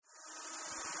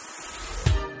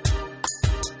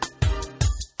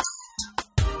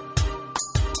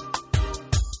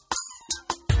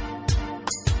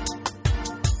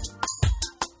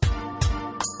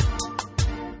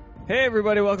Hey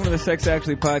everybody, welcome to the Sex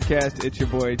Actually podcast. It's your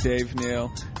boy Dave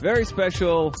Neal. Very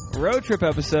special road trip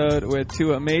episode with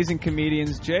two amazing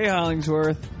comedians, Jay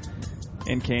Hollingsworth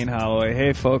and Kane Holloway.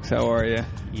 Hey folks, how are you?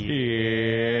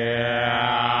 Yeah.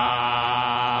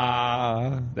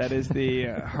 That is the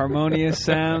harmonious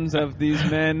sounds of these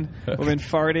men who've been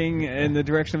farting in the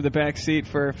direction of the back seat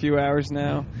for a few hours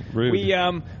now. Rude. We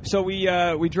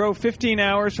drove 15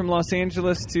 hours from Los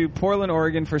Angeles to Portland,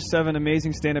 Oregon for 7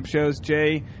 amazing stand-up shows.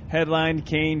 Jay headlined,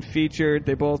 Kane featured,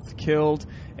 they both killed,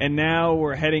 and now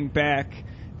we're heading back.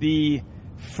 The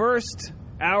first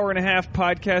hour and a half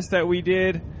podcast that we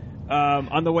did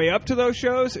on the way up to those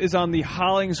shows is on the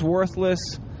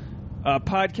Hollingsworthless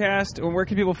podcast. And where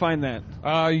can people find that?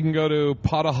 You can go to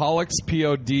Podaholics,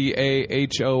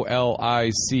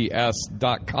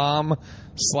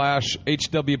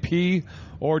 PODAHOLICS.com/HWP,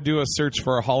 or do a search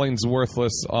for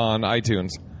Hollingsworthless on iTunes.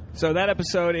 So that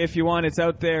episode, if you want, it's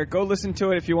out there. Go listen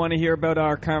to it if you want to hear about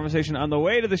our conversation on the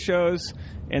way to the shows.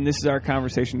 And this is our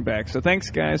conversation back. So thanks,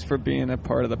 guys, for being a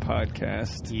part of the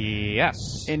podcast. Yes.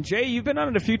 And Jay, you've been on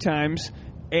it a few times.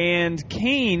 And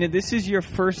Kane, this is your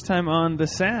first time on the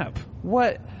SAP.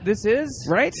 What? This is?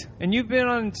 Right? And you've been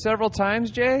on several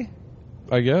times, Jay?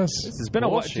 I guess. It's been a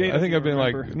while. Jay, I think I've been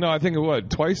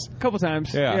twice? A couple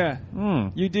times. Yeah.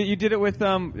 You did it with,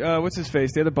 what's his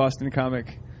face? The other Boston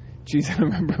comic. Jeez, I don't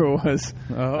remember who it was.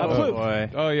 Oh, boy.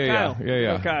 Oh, yeah. Kyle.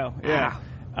 Yeah. Oh, Kyle, yeah.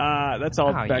 That's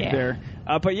all back there.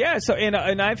 But yeah, so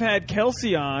and I've had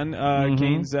Kelsey on,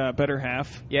 Kane's better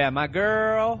half. Yeah, my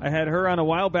girl. I had her on a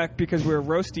while back because we were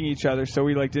roasting each other, so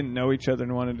we didn't know each other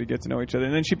and wanted to get to know each other.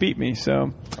 And then she beat me,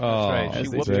 so That's right. She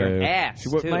whooped your ass. she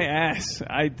whipped my ass.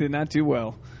 I did not do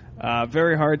well.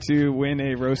 Very hard to win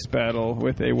a roast battle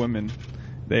with a woman.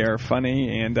 They are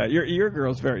funny, and your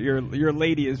girl's your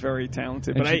lady is very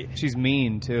talented. And But she's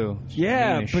mean too. She's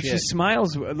yeah, mean as but shit. she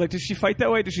smiles. Does she fight that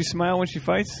way? Does she smile when she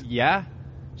fights? Yeah,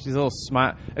 she's a little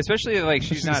smile, especially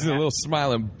she's not a little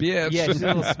smiling bitch. Yeah, she's a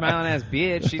little smiling ass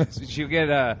bitch. She'll get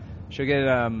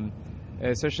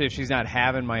especially if she's not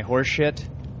having my horse shit.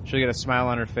 She'll get a smile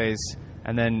on her face,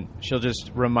 and then she'll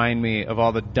just remind me of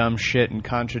all the dumb shit and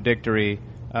contradictory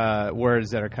words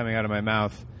that are coming out of my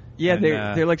mouth. Yeah, And,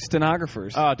 they're like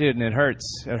stenographers. Oh, dude, and it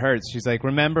hurts. It hurts. She's like,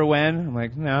 remember when? I'm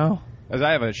like, no. Because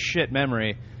I have a shit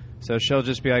memory. So she'll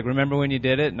just be like, remember when you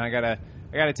did it? And I gotta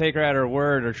take her at her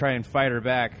word or try and fight her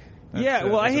back.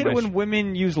 I hate it when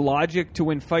women use logic to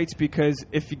win fights, because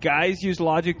if guys use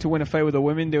logic to win a fight with a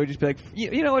woman, they would just be like,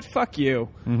 you know what, fuck you.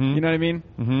 Mm-hmm. You know what I mean?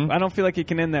 Mm-hmm. I don't feel like it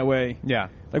can end that way. Yeah.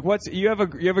 Like you have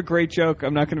a great joke.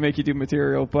 I'm not going to make you do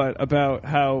material, but about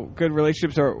how good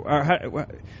relationships are.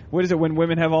 What is it when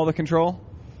women have all the control?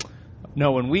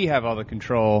 No, when we have all the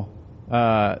control,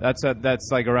 that's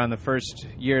like around the first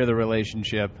year of the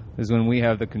relationship is when we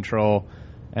have the control,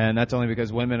 and that's only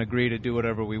because women agree to do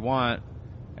whatever we want,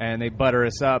 and they butter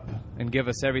us up and give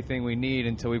us everything we need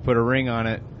until we put a ring on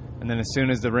it, and then as soon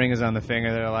as the ring is on the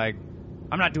finger, they're like,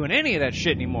 I'm not doing any of that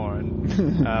shit anymore,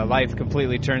 and life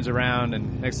completely turns around,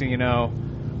 and next thing you know,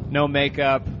 no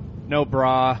makeup, no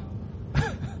bra.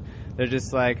 They're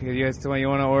just like, you guys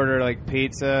want to order like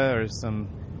pizza or some,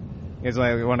 you guys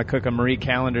want to cook a Marie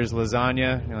Callender's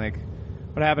lasagna? You're like,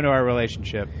 what happened to our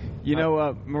relationship? You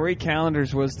know, Marie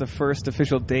Callender's was the first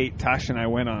official date Tasha and I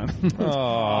went on.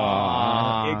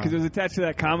 Aww. Because it was attached to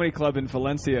that comedy club in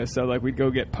Valencia, so we'd go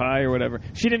get pie or whatever.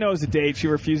 She didn't know it was a date. She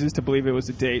refuses to believe it was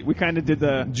a date. We kind of did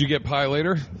the... Did you get pie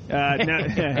later?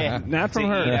 Not from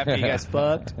her. After you guys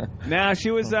fucked? Nah,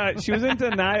 she was in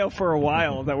denial for a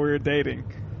while that we were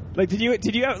dating. Like, did you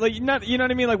have, like, not, you know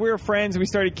what I mean? Like, we were friends, we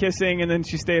started kissing, and then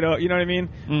she stayed out, you know what I mean?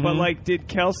 Mm-hmm. But, like,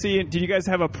 did you guys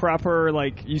have a proper,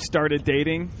 like, you started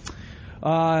dating?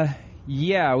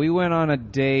 Yeah, we went on a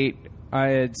date.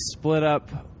 I had split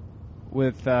up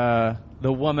with the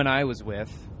woman I was with,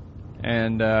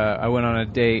 and I went on a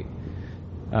date.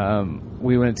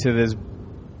 We went to this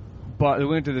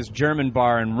German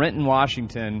bar in Renton,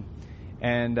 Washington,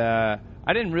 and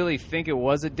I didn't really think it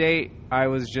was a date. I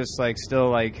was just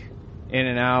still in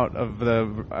and out of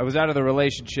I was out of the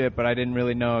relationship, but I didn't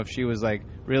really know if she was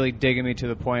really digging me to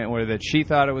the point where that she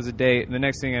thought it was a date. And the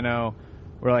next thing I know,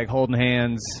 we're holding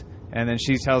hands, and then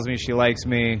she tells me she likes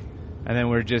me, and then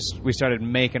we started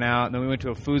making out, and then we went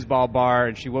to a foosball bar,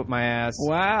 and she whooped my ass.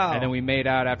 Wow. And then we made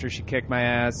out after she kicked my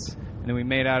ass, and then we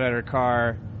made out at her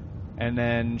car, and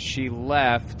then she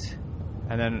left,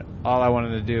 and then all I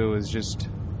wanted to do was just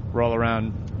roll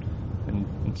around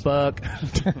and fuck.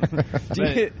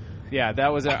 Yeah,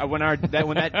 that was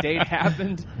when that date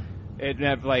happened. It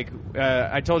had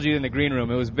I told you in the green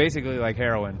room, it was basically like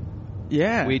heroin.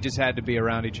 Yeah, we just had to be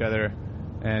around each other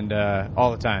and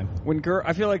all the time.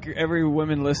 I feel like every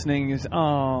woman listening is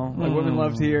women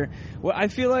love to hear. Well, I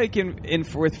feel like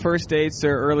with first dates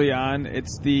or early on,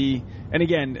 it's and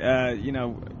again,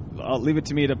 I'll leave it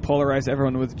to me to polarize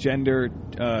everyone with gender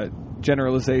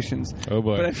generalizations. Oh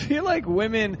boy! But I feel like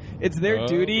women, it's their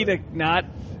duty to not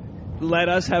let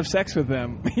us have sex with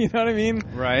them. You know what I mean?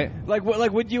 Right. Like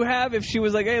would you have if she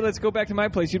was like, hey, let's go back to my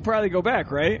place? You'd probably go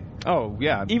back, right? Oh,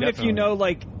 yeah. Even definitely. if you know,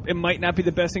 like, it might not be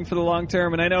the best thing for the long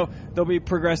term. And I know there'll be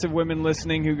progressive women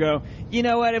listening who go, you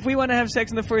know what, if we want to have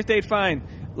sex on the first date, fine.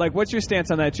 Like, what's your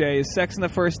stance on that, Jay? Is sex on the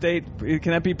first date,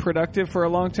 can that be productive for a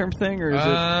long-term thing? Or is it...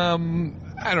 I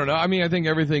don't know. I mean, I think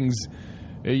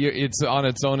it's on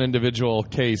its own individual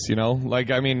case, you know?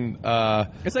 Like, I mean...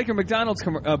 it's like your McDonald's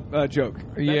joke.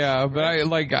 Yeah, but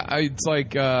it's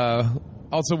like...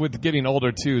 also, with getting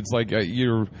older, too, it's like I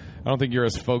don't think you're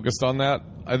as focused on that.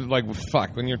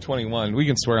 When you're 21... We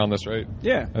can swear on this, right?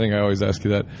 Yeah. I think I always ask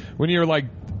you that. When you're,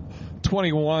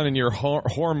 21 and your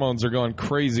hormones are going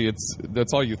crazy,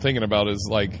 that's all you're thinking about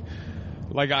is,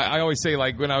 I always say,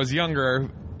 when I was younger,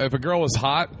 if a girl was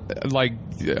hot,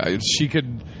 she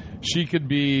could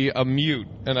be a mute,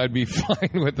 and I'd be fine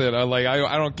with it.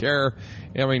 I don't care.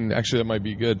 I mean, actually, that might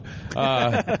be good.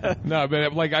 No,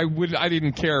 but I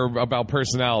didn't care about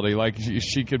personality.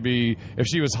 She could be, if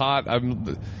she was hot,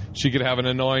 she could have an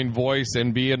annoying voice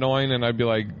and be annoying, and I'd be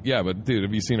like, yeah, but dude,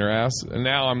 have you seen her ass? And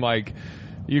now I'm like,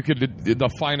 you could, the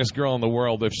finest girl in the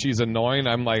world, if she's annoying,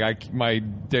 I'm like, my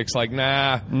dick's like,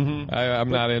 nah, I'm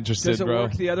not interested, does it bro.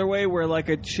 work the other way, where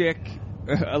a chick,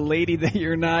 a lady that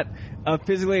you're not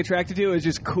physically attracted to is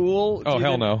just cool? Oh,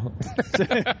 hell no.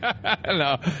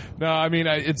 No, I mean,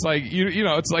 it's like,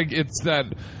 it's that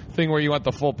thing where you want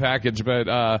the full package, but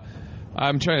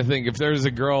I'm trying to think, if there's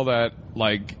a girl that,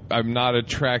 I'm not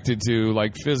attracted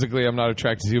to, physically I'm not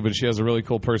attracted to, but she has a really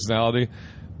cool personality,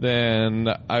 then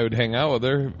I would hang out with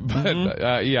her.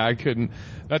 But, yeah, I couldn't.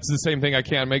 That's the same thing. I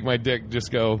can't make my dick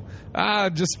just go,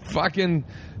 just fucking...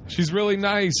 She's really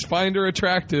nice. Find her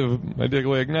attractive. My dick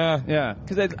nah. Yeah,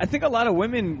 because I think a lot of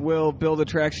women will build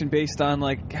attraction based on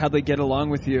how they get along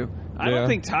with you. I don't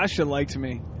think Tasha liked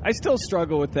me. I still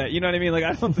struggle with that. You know what I mean?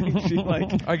 I don't think she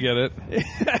I get it.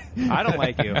 I don't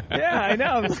like you. Yeah, I know.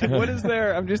 I'm like, what is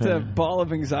there? I'm just a ball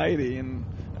of anxiety, and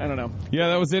I don't know. Yeah,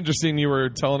 that was interesting. You were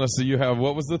telling us that you have,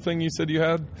 what was the thing you said you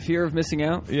had? Fear of missing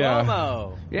out. Yeah.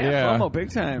 FOMO. Yeah, FOMO,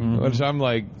 big time. Which I'm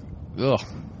like, ugh.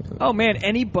 Oh man,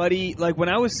 anybody, when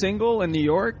I was single in New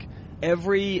York, I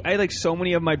had so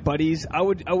many of my buddies,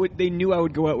 they knew I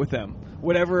would go out with them.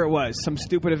 Whatever it was, some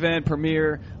stupid event,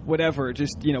 premiere, whatever,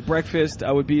 just, breakfast,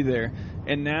 I would be there.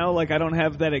 And now, I don't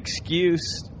have that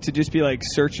excuse to just be,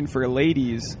 searching for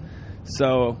ladies.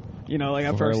 So,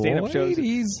 after our stand-up shows,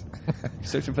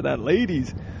 searching for that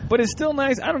ladies. But it's still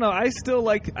nice. I don't know. I still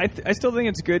think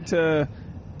it's good to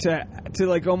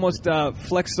almost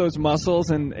flex those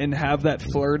muscles and have that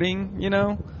flirting,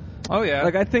 Oh yeah.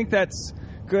 I think that's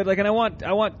good. And I want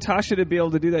Tasha to be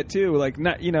able to do that too.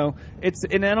 Not,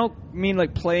 and I don't mean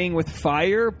playing with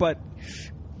fire, but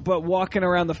walking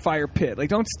around the fire pit.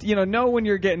 Don't know when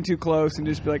you're getting too close and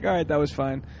just be like, all right, that was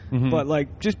fine. But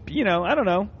just I don't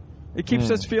know. It keeps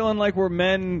us feeling like we're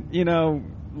men,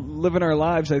 living our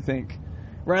lives, I think,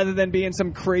 rather than being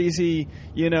some crazy,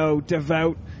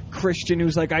 devout Christian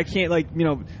who's I can't,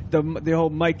 the whole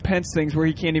Mike Pence things where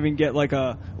he can't even get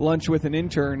a lunch with an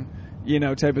intern,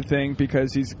 type of thing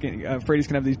because he's afraid he's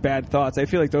gonna have these bad thoughts. I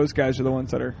feel like those guys are the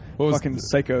ones that are fucking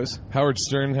psychos. Howard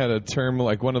Stern had a term,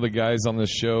 one of the guys on the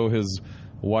show, his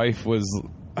wife was,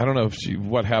 I don't know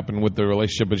what happened with the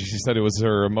relationship, but she said it was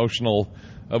her emotional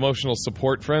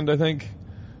support friend, I think,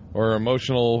 or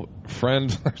emotional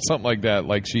friend or something like that.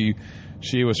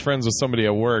 She was friends with somebody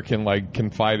at work and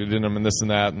confided in him and this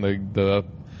and that, and the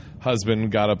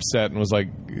husband got upset and was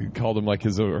called him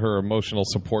her emotional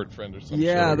support friend or something.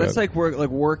 Yeah, that's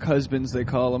work husbands, they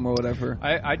call them, or whatever.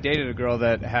 I dated a girl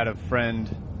that had a friend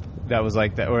that was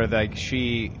like that, or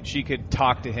she could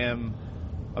talk to him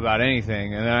about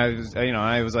anything, and then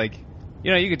I was like,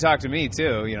 you could talk to me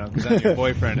too, because I'm your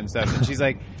boyfriend and stuff. And she's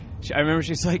like, I remember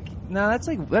she's like, no,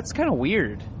 that's kind of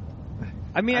weird.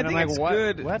 I mean, I think it's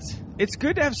good. What? It's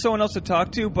good to have someone else to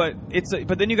talk to, but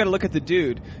then you got to look at the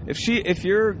dude. If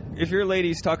your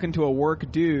lady's talking to a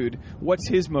work dude, what's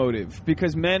his motive?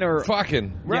 Because men are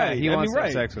fucking right. Yeah, he wants to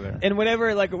have sex with her. And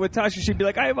whenever with Tasha, she'd be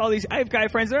like, I have guy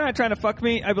friends. They're not trying to fuck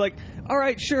me. I'd be like, all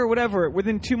right, sure, whatever.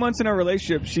 Within 2 months in our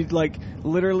relationship, she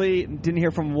literally didn't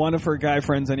hear from one of her guy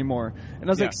friends anymore. And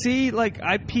I was like, see,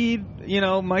 I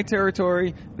peed, my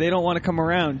territory. They don't want to come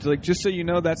around. Just so you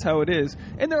know, that's how it is.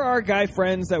 And there are guy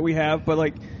friends that we have, but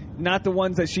not the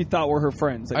ones that she thought were her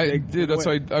friends. Like, That's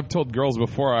why I've told girls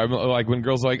before. I'm like, when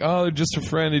girls are like, oh, they're just a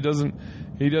friend. He doesn't,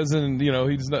 you know,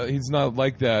 he's not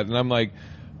like that. And I'm like,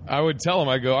 I would tell him,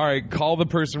 I go, all right, call the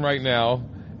person right now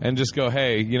and just go,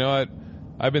 hey, you know what?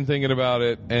 I've been thinking about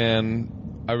it,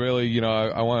 and I really, you know,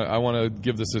 I want to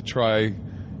give this a try,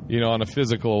 you know, on a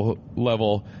physical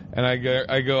level. And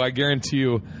I guarantee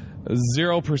you,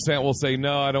 0% will say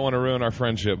no. I don't want to ruin our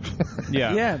friendship.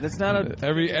 Yeah, that's not a.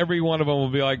 Every one of them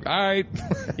will be like, all right.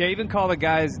 Yeah, even call the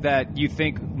guys that you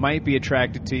think might be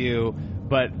attracted to you,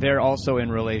 but they're also in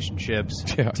relationships.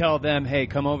 Yeah. Tell them, hey,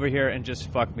 come over here and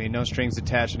just fuck me, no strings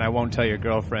attached, and I won't tell your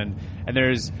girlfriend. And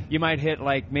you might hit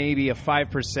like maybe a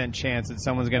 5% chance that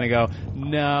someone's going to go,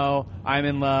 no, I'm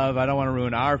in love. I don't want to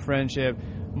ruin our friendship.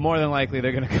 More than likely,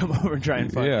 they're going to come over and try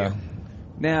and fuck you.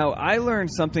 Now, I learned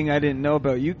something I didn't know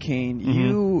about you, Kane.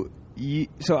 You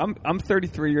so I'm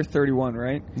 33. You're 31,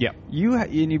 right? Yeah.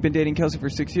 And you've been dating Kelsey for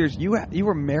 6 years. You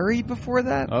were married before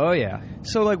that? Oh yeah.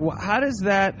 So like, how does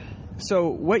that? So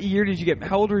what year did you get?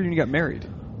 How old were you when you got married?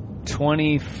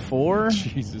 24.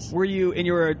 Jesus. Were you and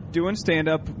you were doing stand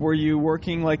up? Were you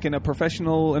working like in a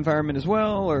professional environment as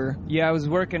well, or? Yeah, I was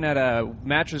working at a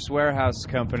mattress warehouse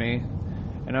company,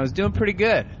 and I was doing pretty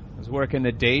good. I was working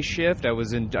the day shift. I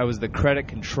was the credit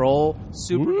control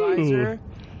supervisor. Ooh.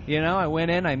 You know, I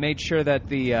went in. I made sure that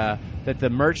the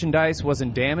merchandise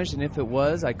wasn't damaged, and if it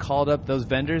was, I called up those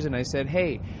vendors and I said,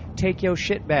 "Hey, take your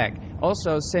shit back.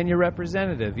 Also, send your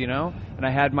representative." You know, and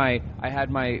I had my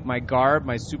garb,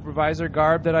 my supervisor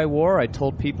garb that I wore. I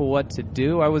told people what to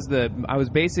do. I was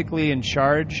basically in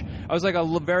charge. I was like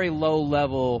a very low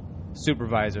level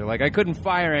supervisor. Like I couldn't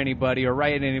fire anybody or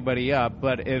write anybody up,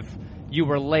 but if you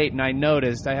were late and I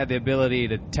noticed, I had the ability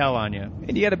to tell on you.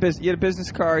 And you had a business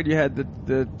card. You had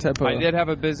the type of. I did have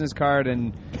a business card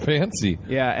and fancy.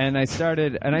 Yeah, and I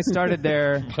started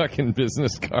there. Fucking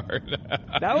business card.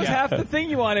 That was half the thing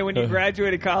you wanted when you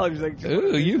graduated college. Like,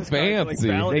 ooh, you fancy.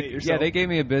 They gave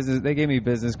me a business. They gave me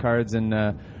business cards and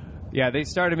they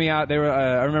started me out. They were.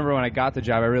 I remember when I got the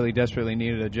job, I really desperately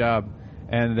needed a job,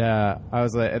 and and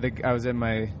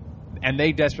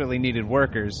they desperately needed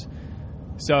workers.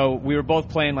 So we were both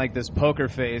playing like this poker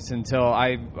face until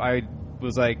I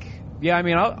was like, yeah, I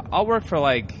mean, I'll work for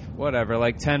like whatever,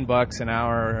 like $10 an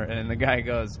hour. And the guy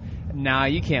goes, nah,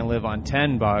 you can't live on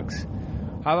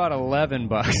 $10. How about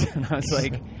 $11? And I was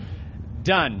like,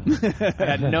 done. I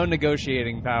had no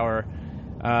negotiating power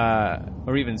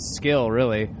or even skill,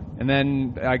 really. And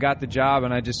then I got the job,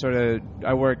 and I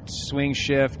worked swing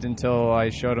shift until I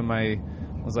showed him I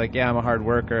was like, yeah, I'm a hard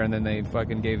worker, and then they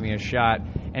fucking gave me a shot.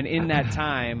 And in that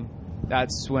time,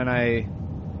 that's when I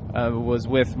was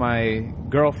with my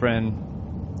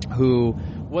girlfriend, who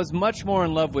was much more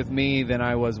in love with me than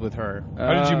I was with her.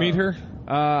 How did you meet her?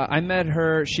 I met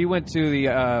her. She went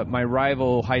to my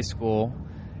rival high school,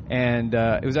 and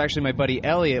it was actually my buddy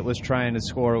Elliot was trying to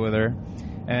score with her,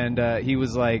 and he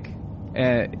was like,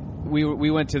 we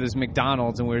went to this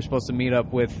McDonald's, and we were supposed to meet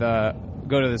up with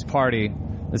go to this party.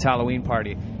 This Halloween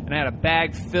party, and I had a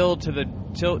bag filled to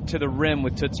the rim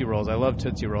with Tootsie Rolls. I love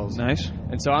Tootsie Rolls. Nice.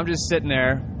 And so I'm just sitting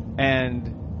there,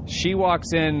 and she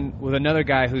walks in with another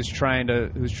guy who's trying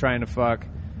to fuck,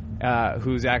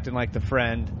 who's acting like the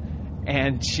friend,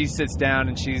 and she sits down,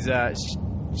 and she's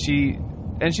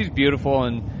beautiful,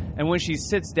 and when she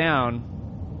sits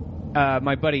down,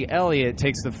 my buddy Elliot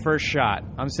takes the first shot.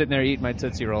 I'm sitting there eating my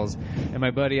Tootsie Rolls, and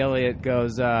my buddy Elliot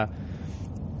goes,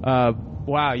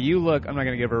 wow, you look... I'm not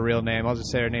going to give her a real name. I'll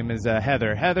just say her name is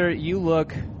Heather. Heather, you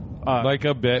look... like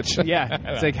a bitch. Yeah.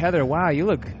 It's like, Heather, wow, you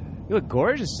look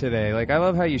gorgeous today. Like, I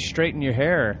love how you straighten your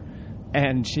hair.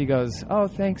 And she goes, oh,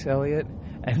 thanks, Elliot.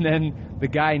 And then the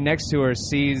guy next to her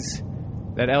sees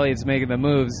that Elliot's making the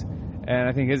moves, and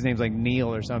I think his name's like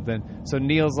Neal or something. So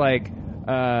Neal's like,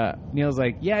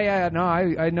 yeah, no,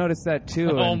 I noticed that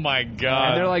too. Oh my god!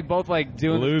 And they're like both like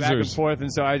doing this back and Losers. forth,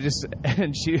 and so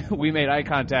we made eye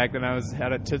contact, and I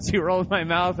had a Tootsie Roll in my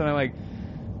mouth, and I'm like,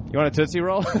 you want a Tootsie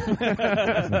Roll?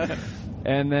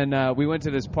 And then we went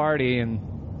to this party, and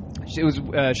she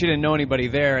didn't know anybody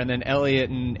there, and then Elliot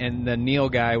and the Neal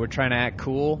guy were trying to act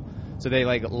cool, so they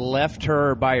like left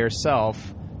her by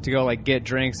herself to go like get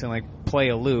drinks and like play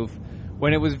aloof,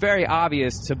 when it was very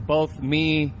obvious to both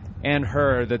me and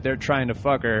her that they're trying to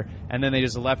fuck her, and then they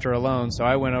just left her alone. So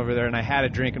I went over there, and I had a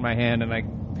drink in my hand, and I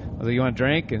was like, you want a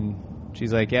drink? And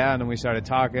she's like, yeah. And then we started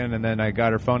talking, and then I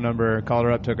got her phone number, called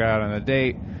her up, took her out on a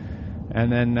date,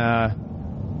 and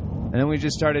then we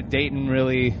just started dating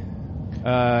really.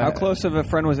 How close of a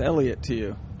friend was Elliot to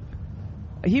you?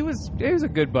 He was a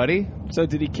good buddy. So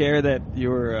did he care that you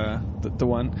were the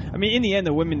one? I mean, in the end,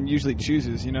 the woman usually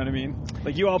chooses. You know what I mean?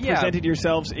 Like you all presented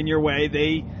yourselves in your way.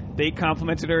 They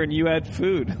complimented her, and you had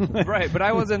food. Right, but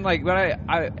I wasn't like. But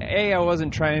I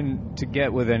wasn't trying to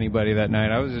get with anybody that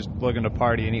night. I was just looking to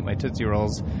party and eat my Tootsie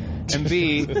Rolls. And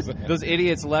B, those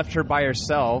idiots left her by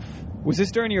herself. Was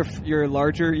this during your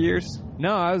larger years?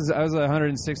 No, I was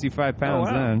 165 pounds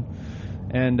then,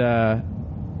 and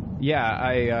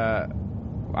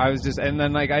I was just, and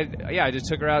then like I just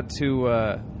took her out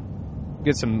to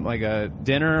get some like a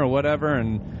dinner or whatever,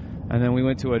 and then we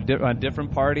went to a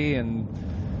different party, and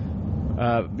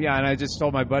and I just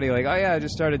told my buddy like, oh yeah, I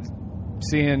just started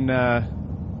seeing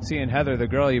Heather, the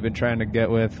girl you've been trying to get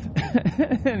with,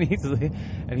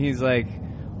 and he's like,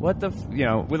 what the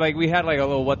we had like a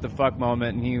little what the fuck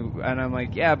moment, and I'm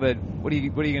like, yeah, but what are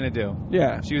you gonna do?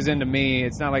 Yeah, she was into me.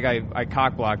 It's not like I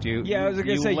cock blocked you. Yeah, I was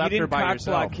gonna say you didn't cock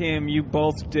block him. You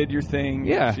both did your thing.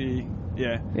 Yeah,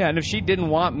 and if she didn't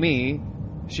want me,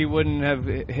 she wouldn't have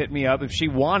hit me up. If she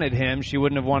wanted him, she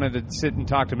wouldn't have wanted to sit and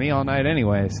talk to me all night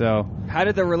anyway. So how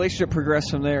did the relationship progress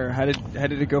from there? How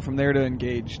did it go from there to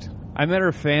engaged? I met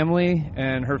her family,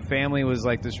 and her family was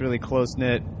like this really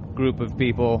close-knit group of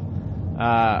people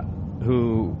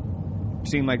who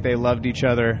seemed like they loved each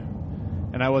other,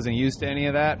 and I wasn't used to any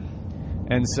of that.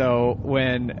 And so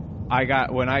when I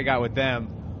got with them,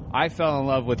 I fell in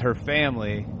love with her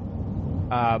family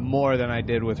more than I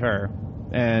did with her,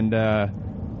 and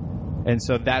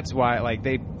so that's why like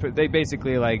they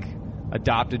basically like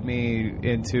adopted me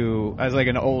into as like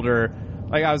an older,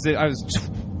 like I was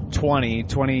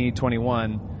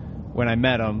 21 when I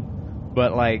met them,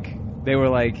 but like they were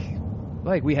like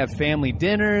we have family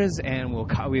dinners and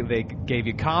they gave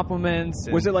you compliments.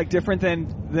 Was it like different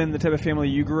than the type of family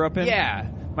you grew up in? Yeah,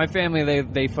 my family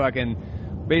they fucking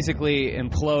basically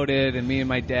imploded, and me and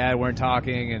my dad weren't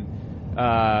talking, and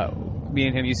me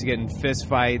and him used to get in fist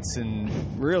fights, and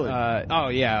really, oh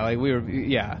yeah, like we were,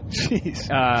 yeah. Jeez.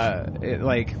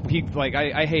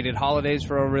 I hated holidays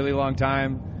for a really long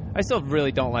time. I still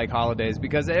really don't like holidays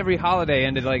because every holiday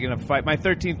ended like in a fight. My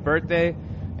 13th birthday,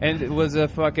 and it was a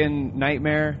fucking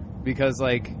nightmare because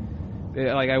like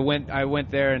I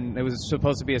went there and it was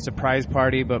supposed to be a surprise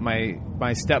party, but my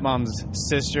stepmom's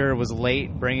sister was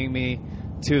late bringing me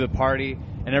to the party,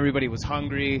 and everybody was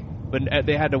hungry, but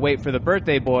they had to wait for the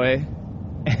birthday boy,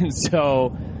 and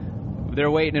so they're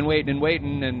waiting,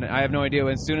 and I have no idea.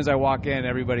 As soon as I walk in,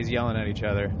 everybody's yelling at each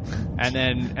other, and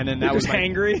then that was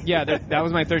angry. Yeah, that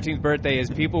was my 13th birthday. Is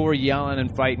people were yelling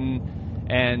and fighting,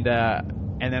 and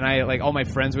then I like all my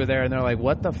friends were there, and they're like,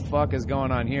 "What the fuck is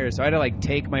going on here?" So I had to like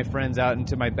take my friends out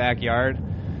into my backyard,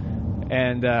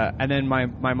 and then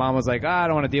my mom was like, I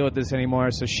don't want to deal with this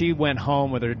anymore. So she went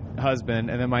home with her husband,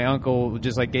 and then my uncle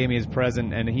just like gave me his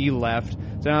present, and he left.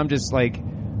 So now I'm just like,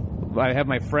 I have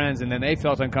my friends, and then they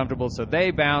felt uncomfortable, so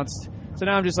they bounced. So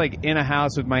now I'm just like in a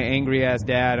house with my angry ass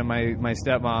dad and my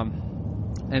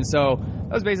stepmom, and so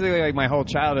that was basically like my whole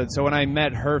childhood. So when I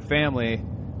met her family,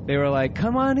 they were like,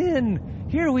 "Come on in.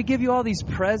 Here, we give you all these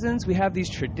presents. We have these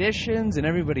traditions, and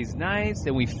everybody's nice,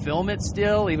 and we film it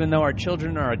still, even though our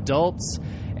children are adults,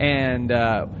 and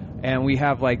we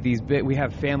have like we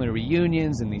have family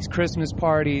reunions and these Christmas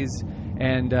parties."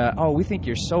 And we think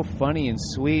you're so funny and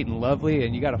sweet and lovely,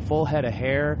 and you got a full head of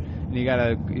hair, and you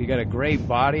got a great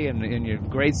body, and you have a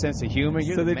great sense of humor.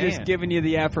 You're so the they're just giving you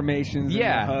the affirmations, and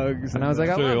the hugs, and I was like,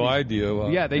 I love you.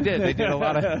 Yeah, they did. They did a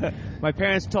lot of. My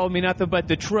parents told me nothing but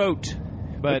the truth.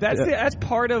 But that's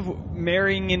part of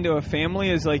marrying into a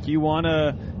family is like you want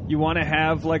to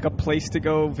have like a place to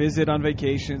go visit on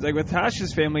vacations. Like with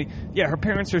Tasha's family, yeah, her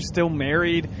parents are still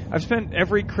married. I've spent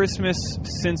every Christmas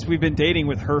since we've been dating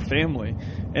with her family,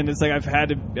 and it's like I've had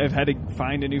to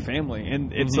find a new family,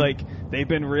 and it's like they've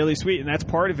been really sweet, and that's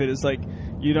part of it. Is like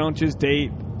you don't just date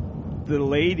the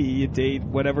lady, you date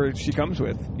whatever she comes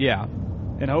with. Yeah,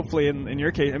 and hopefully in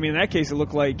your case, I mean in that case it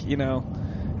looked like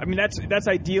I mean, that's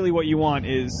ideally what you want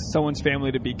is someone's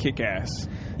family to be kick-ass.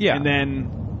 Yeah. And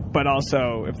then, but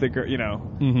also if the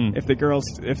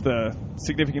if the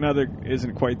significant other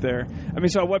isn't quite there. I mean,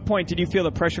 so at what point did you feel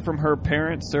the pressure from her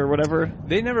parents or whatever?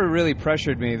 They never really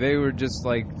pressured me. They were just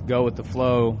like, go with the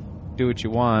flow, do what you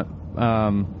want.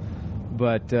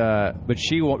 But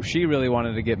she really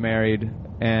wanted to get married,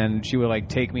 and she would like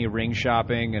take me ring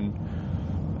shopping,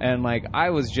 and like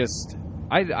I was just.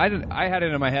 I had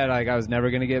it in my head like I was never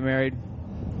going to get married,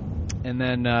 and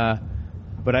then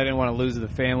but I didn't want to lose the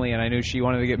family, and I knew she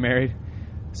wanted to get married,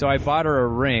 so I bought her a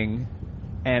ring,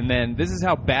 and then this is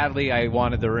how badly I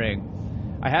wanted the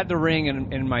ring. I had the ring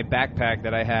in my backpack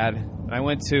that I had, and I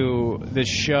went to this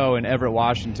show in Everett,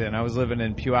 Washington. I was living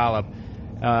in Puyallup,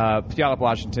 Puyallup,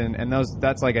 Washington, and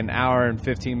that's like an hour and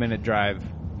 15-minute drive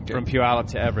from Puyallup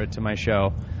to Everett to my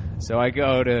show. So I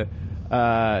go to.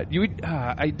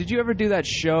 Did you ever do that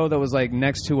show that was like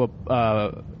next to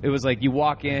it was like you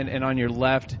walk in and on your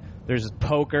left there's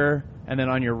poker and then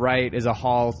on your right is a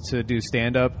hall to do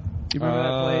stand up. Do you remember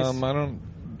that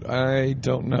place? I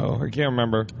don't know. I can't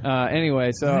remember.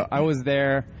 Anyway, so I was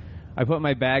there. I put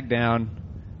my bag down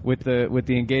with the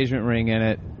engagement ring in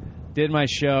it. Did my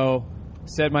show.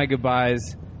 Said my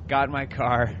goodbyes. Got in my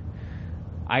car.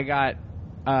 I got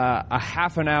a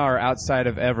half an hour outside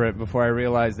of Everett before I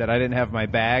realized that I didn't have my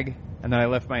bag, and then I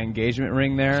left my engagement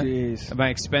ring there. Jeez. My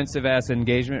expensive-ass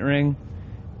engagement ring,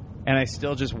 and I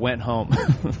still just went home.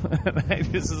 I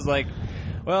just was like,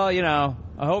 well,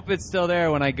 I hope it's still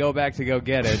there when I go back to go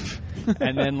get it.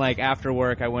 And then, like, after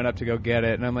work, I went up to go get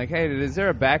it, and I'm like, hey, is there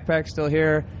a backpack still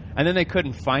here? And then they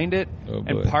couldn't find it,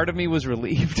 and part of me was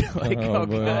relieved. Like, oh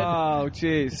good. Oh,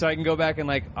 jeez. So I can go back and,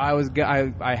 like,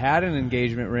 I had an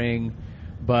engagement ring,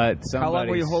 but somebody How long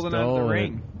were you holding on to the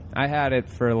ring? I had it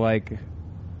for, like,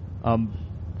 a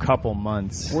couple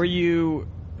months. Were you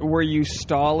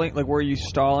stalling? Like, were you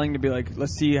stalling to be like,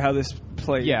 let's see how this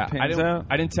pans out?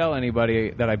 I didn't tell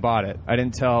anybody that I bought it. I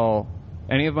didn't tell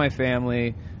any of my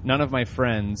family, none of my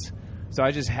friends. So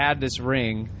I just had this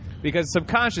ring because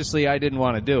subconsciously I didn't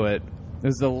want to do it. It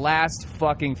was the last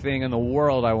fucking thing in the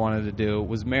world I wanted to do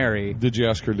was marry. Did you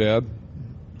ask her dad?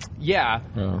 Yeah.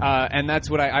 Oh. And that's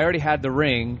what I already had the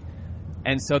ring.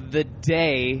 And so the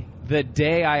day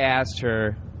I asked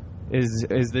her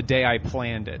is the day I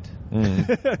planned it.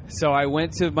 So I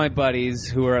went to my buddies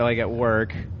who were like at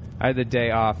work. I had the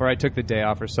day off, or I took the day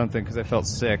off or something because I felt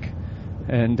sick.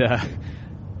 And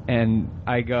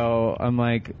I'm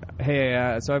like,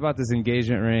 hey, so I bought this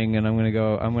engagement ring, and I'm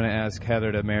gonna ask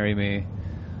Heather to marry me.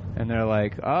 And they're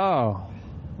like, oh, all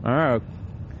right,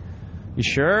 you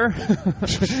sure?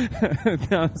 And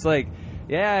I was like,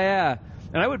 yeah.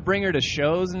 And I would bring her to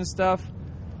shows and stuff.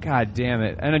 God damn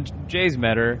it! And Jay's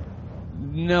met her.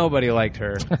 Nobody liked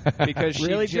her because she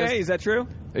really, Jay? Is that true?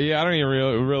 Yeah, I don't even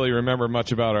really remember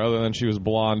much about her other than she was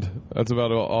blonde. That's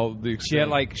about all the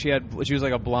extent. She was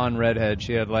like a blonde redhead.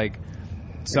 She had like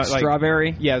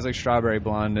strawberry. Yeah, it was like strawberry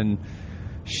blonde, and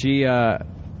she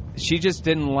just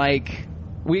didn't like.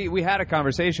 We had a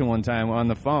conversation one time on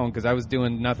the phone because I was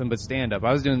doing nothing but stand up.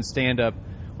 I was doing stand up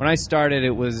when I started.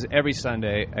 It was every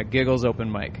Sunday at Giggles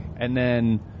open mic, and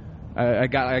then I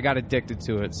got addicted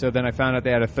to it. So then I found out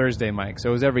they had a Thursday mic. So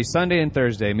it was every Sunday and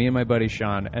Thursday, me and my buddy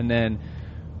Sean. And then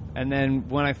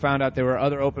when I found out there were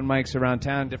other open mics around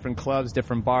town, different clubs,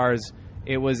 different bars,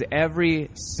 it was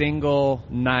every single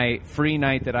night, free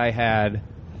night that I had,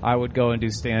 I would go and do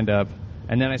stand-up.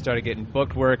 And then I started getting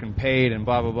booked work and paid and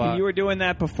blah, blah, blah. And you were doing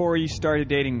that before you started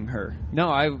dating her? No,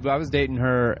 I was dating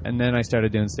her, and then I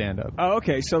started doing stand-up. Oh,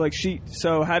 okay.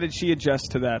 So how did she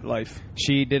adjust to that life?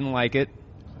 She didn't like it.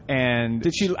 And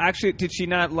did she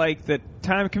not like the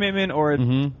time commitment or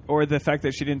the fact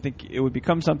that she didn't think it would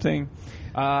become something?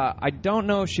 I don't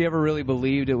know if she ever really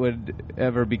believed it would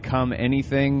ever become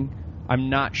anything. I'm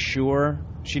not sure.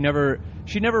 She never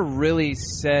really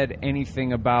said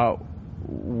anything about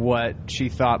what she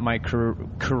thought my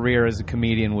career as a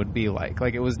comedian would be like.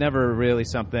 Like, it was never really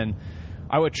something.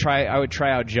 I would try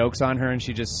out jokes on her and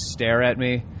she'd just stare at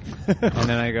me. And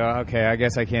then I go, okay, I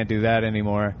guess I can't do that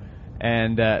anymore.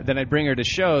 And then I'd bring her to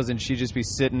shows, and she'd just be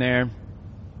sitting there.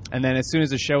 And then as soon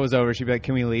as the show was over, she'd be like,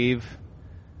 "Can we leave?"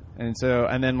 And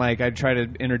then like I'd try to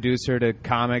introduce her to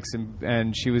comics,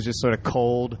 and she was just sort of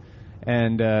cold,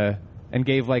 and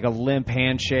gave like a limp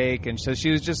handshake, and so she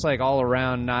was just like all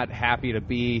around not happy to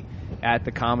be at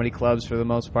the comedy clubs for the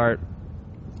most part.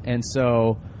 And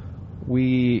so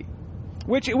which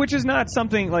is not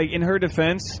something, like, in her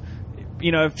defense,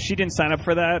 if she didn't sign up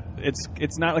for that,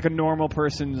 it's not like a normal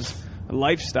person's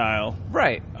lifestyle,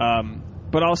 right?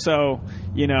 But also,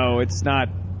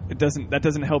 that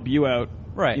doesn't help you out,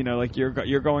 right? Like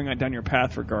you're going down your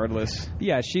path regardless.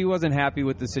 Yeah, she wasn't happy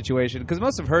with the situation because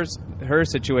most of her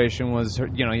situation was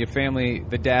your family,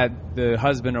 the dad, the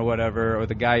husband or whatever, or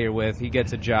the guy you're with, he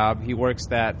gets a job, he works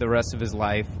that the rest of his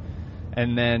life,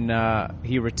 and then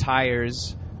he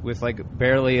retires with like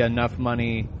barely enough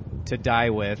money to die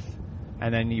with,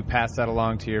 and then you pass that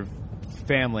along to your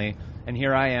family. And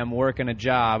here I am working a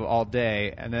job all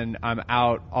day, and then I'm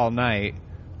out all night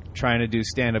trying to do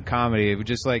stand-up comedy. It was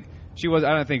just like I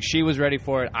don't think she was ready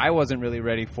for it. I wasn't really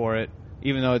ready for it,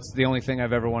 even though it's the only thing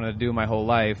I've ever wanted to do my whole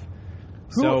life.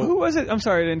 Who was it? I'm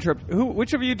sorry to interrupt.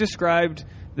 Which of you described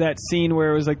that scene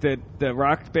where it was like the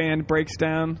rock band breaks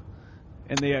down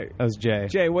and they That was Jay.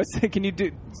 Jay, can you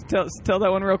tell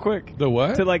that one real quick? The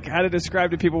what? To like how to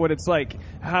describe to people what it's like.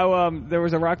 How there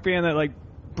was a rock band that like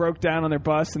broke down on their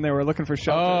bus and they were looking for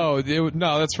shelter.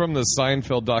 No, that's from the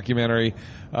Seinfeld documentary.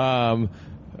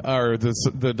 Or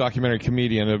the documentary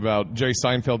comedian about Jerry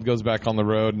Seinfeld goes back on the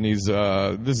road and he's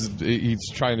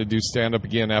trying to do stand up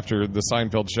again after the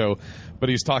Seinfeld show, but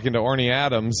he's talking to Orny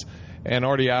Adams, and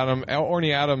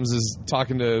Orny Adams is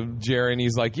talking to Jerry, and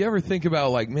he's like, you ever think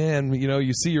about like, man,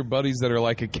 you see your buddies that are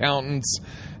like accountants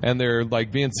and they're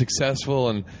like being successful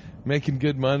and making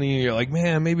good money, and you're like,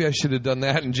 man, maybe I should have done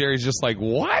that, and Jerry's just like,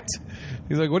 what?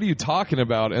 He's like, what are you talking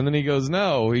about? And then he goes,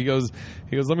 no, he goes,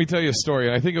 let me tell you a story.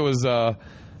 And I think it was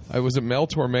at Mel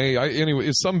Torme. Anyway,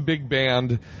 it's some big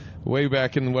band way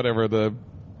back in whatever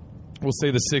we'll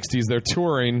say the 60s. They're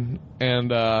touring,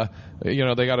 and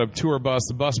they got a tour bus.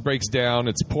 The bus breaks down.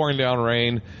 It's pouring down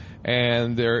rain,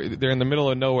 and they're in the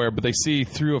middle of nowhere. But they see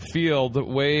through a field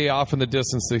way off in the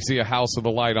distance. They see a house with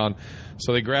a light on.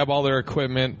 So they grab all their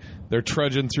equipment. They're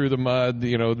trudging through the mud,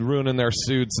 ruining their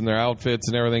suits and their outfits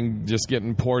and everything, just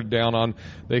getting poured down on.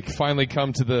 They finally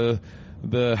come to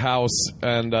the house,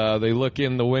 and they look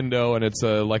in the window, and it's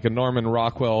like a Norman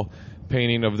Rockwell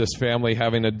painting of this family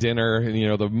having a dinner,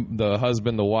 and the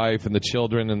husband, the wife, and the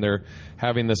children, and they're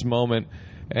having this moment.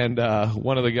 And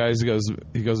one of the guys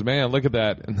goes, man, look at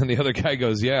that. And then the other guy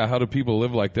goes, yeah, how do people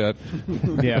live like that?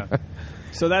 Yeah.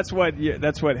 So that's what you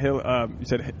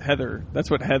said, Heather. That's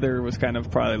what Heather was kind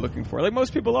of probably looking for, like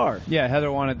most people are. Yeah,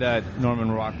 Heather wanted that Norman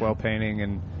Rockwell painting,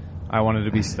 and I wanted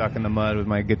to be stuck in the mud with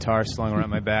my guitar slung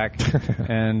around my back,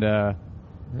 and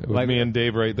with me and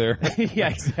Dave right there. Yeah,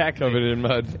 exactly. Covered in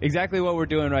mud. Exactly what we're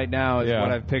doing right now is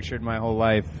what I've pictured my whole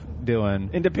life doing.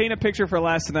 And to paint a picture for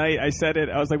last night, I said it.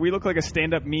 I was like, we look like a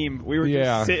stand-up meme. We were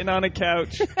just sitting on a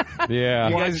couch,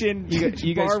 watching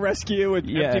you guys, Bar Rescue with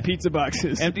empty pizza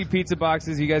boxes. Empty pizza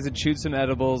boxes. You guys had chewed some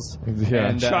edibles. Yeah.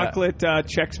 And chocolate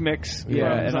Chex Mix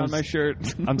was on my shirt.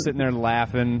 I'm sitting there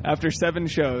laughing. After 7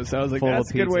 shows, I was like, that's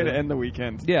a good way to end the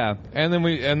weekend. Yeah. And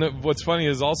then what's funny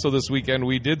is also this weekend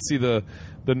we did see the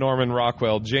Norman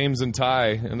Rockwell, James and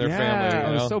Ty and their family.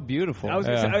 It was so beautiful.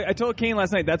 I told Kane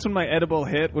last night, that's when my edible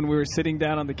hit, when we were sitting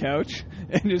down on the couch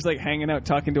and just like hanging out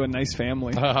talking to a nice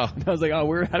family. And I was like, how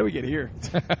do we get here?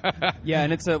 Yeah,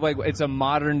 and it's a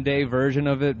modern day version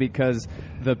of it because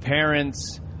the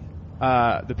parents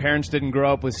didn't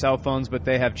grow up with cell phones, but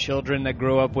they have children that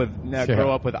grow up with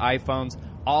iPhones.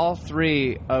 All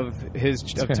 3 of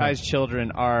Ty's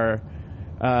children are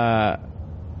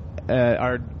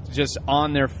just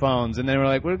on their phones, and they were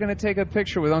like, we're going to take a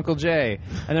picture with Uncle Jay,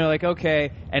 and they're like,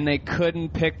 okay, and they couldn't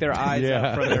pick their eyes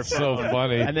up from their phone. So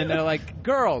funny. And then they're like,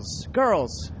 girls,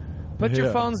 put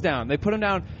your phones down. They put them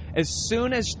down. As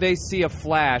soon as they see a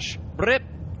flash, brip,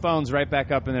 phones right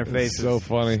back up in their faces. So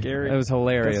funny. Scary. It was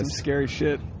hilarious. That's some scary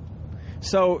shit.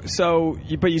 So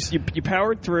you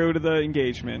powered through to the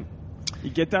engagement. You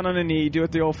get down on a knee, do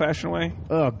it the old-fashioned way.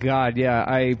 Oh God, yeah.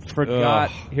 I forgot.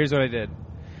 Here's what I did.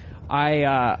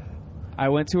 I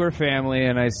went to her family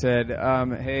and I said,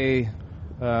 hey,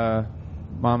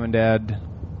 Mom and Dad,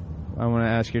 I want to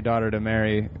ask your daughter to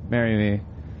marry me.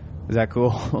 Is that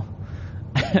cool?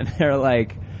 And they're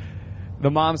like, the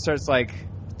mom starts like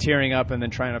tearing up and then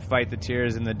trying to fight the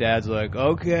tears, and the dad's like,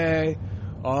 okay,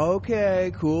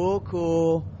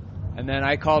 cool. And then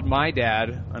I called my dad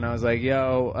and I was like,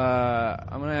 yo,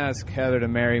 I'm going to ask Heather to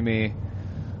marry me.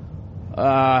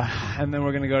 And then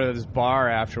we're gonna go to this bar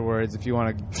afterwards if you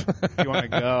want to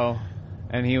go.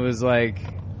 And he's like,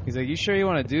 you sure you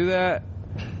want to do that?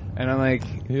 And I'm like,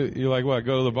 you're like, what?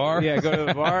 Go to the bar? Yeah, go to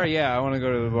the bar. Yeah, I want to go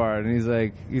to the bar. And he's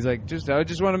like, I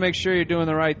just want to make sure you're doing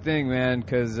the right thing, man,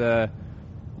 because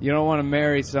you don't want to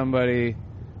marry somebody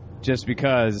just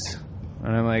because.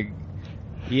 And I'm like,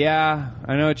 yeah,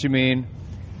 I know what you mean.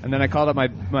 And then I called up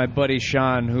my buddy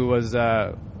Sean, who was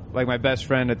like my best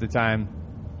friend at the time.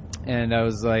 And I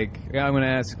was like, yeah, I'm going to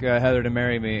ask Heather to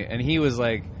marry me. And he was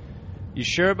like, you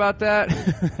sure about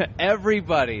that?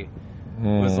 Everybody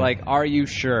was like, are you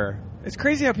sure? It's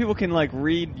crazy how people can like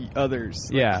read others,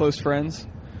 like close friends.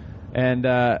 And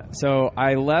so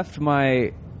I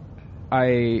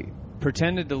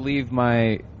pretended to leave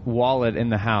my wallet in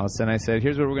the house. And I said,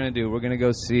 here's what we're going to do. We're going to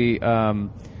go see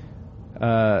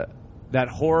that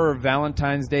horror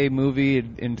Valentine's Day movie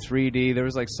in 3D. There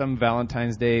was like some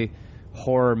Valentine's Day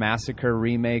horror massacre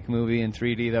remake movie in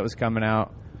 3D that was coming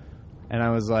out, and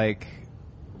I was like,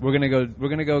 we're gonna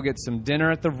go get some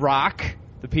dinner at the Rock,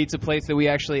 the pizza place that we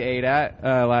actually ate at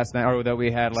last night, or that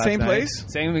we had last night.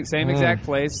 Same exact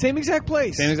place. Same exact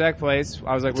place.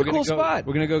 I was like, it's a cool spot.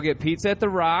 We're gonna go get pizza at the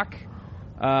Rock.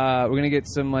 We're gonna get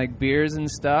some like beers and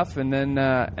stuff, and then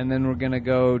we're gonna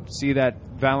go see that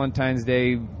Valentine's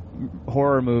Day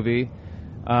horror movie,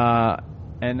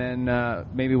 and then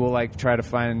maybe we'll like try to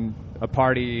find a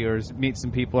party or meet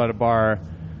some people at a bar.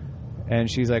 And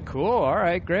she's like, cool, all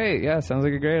right, great, yeah, sounds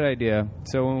like a great idea.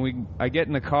 So when I get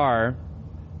in the car,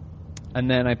 and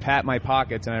then I pat my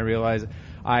pockets, and I realize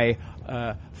I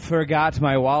forgot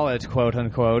my wallet, quote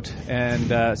unquote,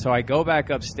 and so I go back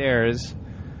upstairs,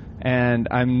 and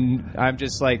I'm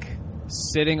just like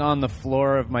sitting on the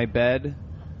floor of my bed,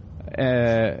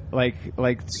 like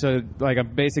I'm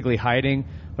basically hiding,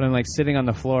 but I'm like sitting on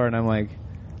the floor, and I'm like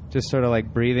just sort of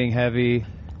like breathing heavy,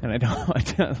 and I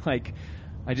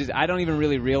don't even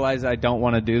really realize I don't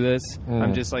want to do this.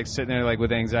 I'm just like sitting there like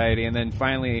with anxiety, and then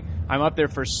finally I'm up there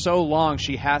for so long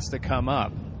she has to come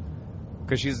up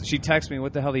because she texts me,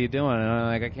 what the hell are you doing? And I'm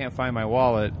like, I can't find my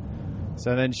wallet.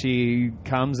 So then she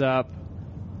comes up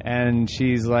and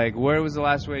she's like, where was the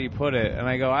last way you put it? And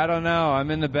I go, I don't know,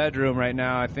 I'm in the bedroom right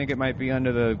now, I think it might be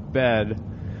under the bed.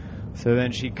 So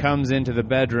then she comes into the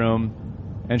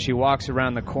bedroom and she walks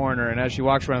around the corner, and as she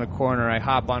walks around the corner I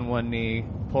hop on one knee,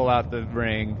 pull out the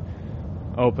ring,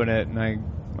 open it, and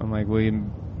I'm like, will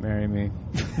you marry me?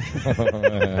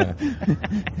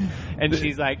 And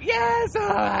she's like, yes! Oh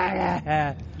my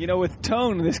God. You know, with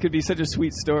tone, this could be such a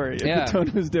sweet story. If Yeah. the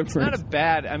tone was different. It's not a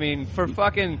bad, I mean, for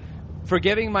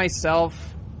giving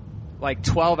myself like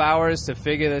 12 hours to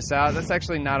figure this out, that's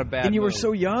actually not a bad And you were move.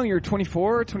 so young. You were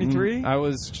 24, 23? I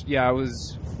was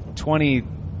 20,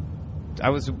 I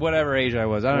was whatever age I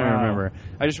was. I don't even remember.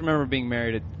 I just remember being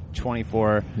married at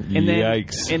 24. And then,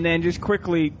 Yikes. And then just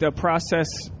quickly, the process,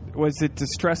 was it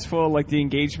stressful, like the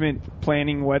engagement,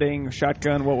 planning, wedding,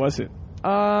 shotgun? What was it?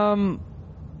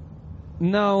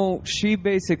 No, she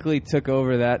basically took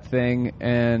over that thing,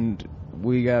 and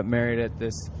we got married at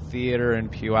this theater in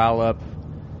Puyallup,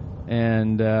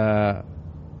 and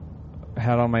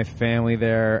had all my family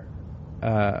there,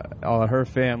 all of her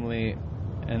family,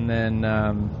 and then,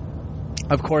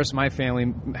 of course, my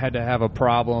family had to have a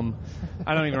problem.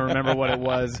 I don't even remember what it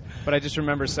was, but I just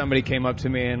remember somebody came up to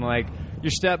me and like,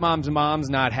 your stepmom's mom's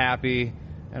not happy.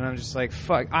 And I'm just like,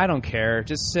 fuck, I don't care.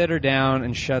 Just sit her down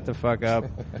and shut the fuck up.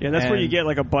 Yeah, that's where you get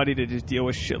like a buddy to just deal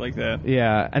with shit like that.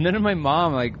 Yeah, and then my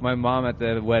mom at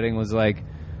the wedding was like,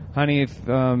 honey, if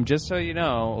just so you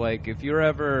know, like if you're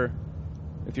ever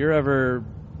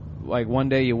like one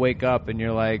day you wake up and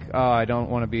you're like, oh, I don't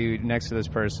want to be next to this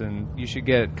person, you should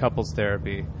get couples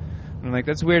therapy. And I'm like,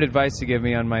 that's weird advice to give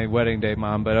me on my wedding day,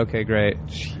 Mom, but okay, great.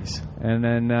 Jeez. And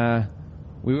then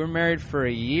we were married for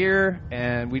a year,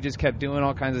 and we just kept doing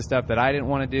all kinds of stuff that I didn't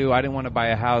want to do. I didn't want to buy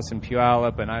a house in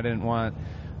Puyallup, and I didn't want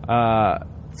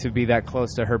to be that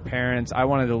close to her parents. I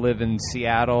wanted to live in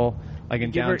Seattle, like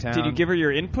in downtown. Did you give her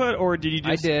your input, or did you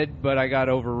just... I did, but I got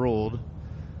overruled.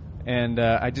 And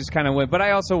I just kind of went, but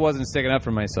I also wasn't sticking up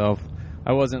for myself.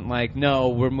 I wasn't like, no,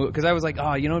 we're because I was like,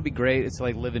 oh, you know, it'd be great. It's to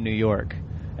like live in New York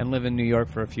and live in New York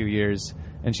for a few years.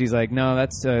 And she's like, no,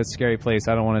 that's a scary place.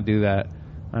 I don't want to do that.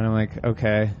 And I'm like,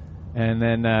 okay. And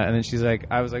then she's like,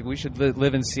 I was like, we should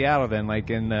live in Seattle then,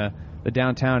 like in the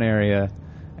downtown area.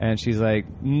 And she's like,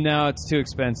 no, it's too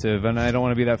expensive, and I don't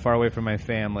want to be that far away from my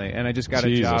family. And I just got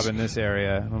a job in this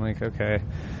area. And I'm like, okay.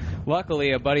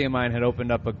 Luckily, a buddy of mine had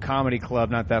opened up a comedy club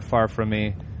not that far from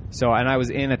me. And I was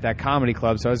in at that comedy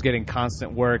club, so I was getting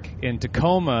constant work in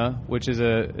Tacoma, which is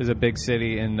a big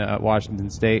city in Washington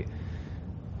State.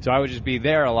 So I would just be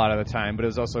there a lot of the time, but it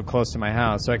was also close to my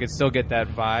house, so I could still get that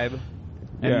vibe.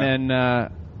 Yeah.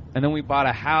 And then we bought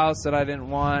a house that I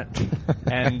didn't want,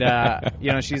 and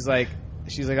you know, she's like,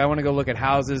 I want to go look at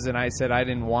houses, and I said I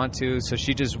didn't want to, so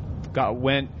she just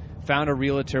found a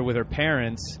realtor with her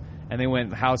parents. And they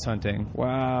went house hunting.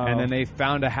 Wow. And then they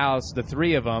found a house, the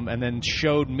three of them, and then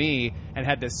showed me and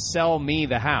had to sell me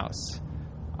the house.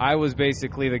 I was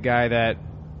basically the guy that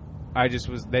I just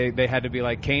was, they had to be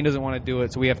like, Kane doesn't want to do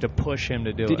it, so we have to push him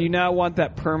to do it. Did you not want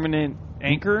that permanent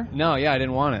anchor? No, yeah, I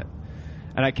didn't want it.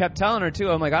 And I kept telling her, too,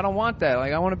 I'm like, I don't want that.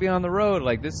 Like, I want to be on the road.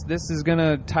 Like, this is going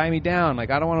to tie me down.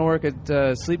 Like, I don't want to work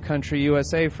at Sleep Country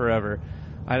USA forever.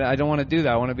 I don't want to do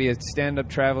that. I want to be a stand-up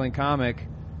traveling comic.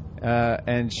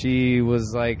 And she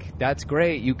was like, that's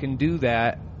great, you can do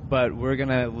that, but we're going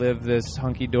to live this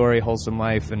hunky-dory, wholesome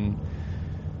life. And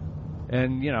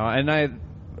you know, and I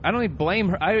don't even blame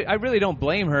her. I really don't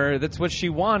blame her. That's what she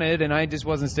wanted, and I just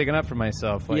wasn't sticking up for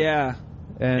myself. Like, yeah.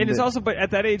 And it's also, but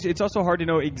at that age, it's also hard to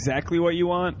know exactly what you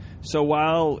want. So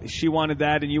while she wanted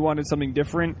that and you wanted something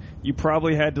different, you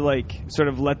probably had to like sort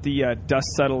of let the dust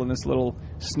settle in this little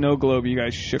snow globe you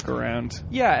guys shook around.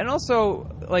 Yeah, and also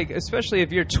like especially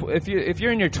if you're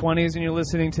in your 20s and you're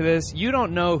listening to this, you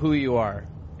don't know who you are.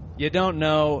 You don't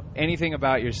know anything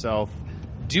about yourself.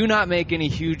 Do not make any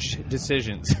huge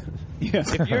decisions. Yeah.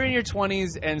 If you're in your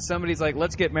 20s and somebody's like,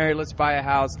 let's get married, let's buy a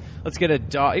house, let's get a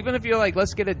dog. Even if you're like,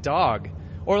 let's get a dog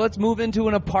or let's move into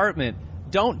an apartment,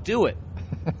 don't do it.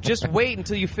 Just wait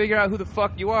until you figure out who the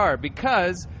fuck you are,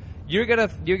 because you're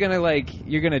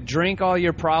gonna drink all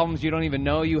your problems you don't even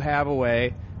know you have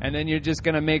away, and then you're just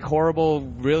gonna make horrible,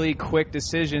 really quick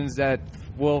decisions that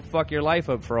will fuck your life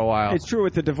up for a while. It's true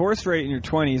with the divorce rate in your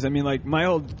 20s. I mean, like my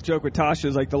old joke with Tasha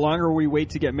is like the longer we wait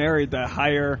to get married, the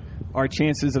higher our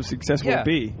chances of success will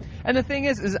be. And the thing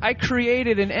is I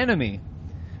created an enemy.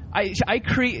 If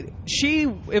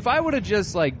I would have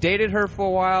just like dated her for a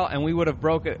while and we would have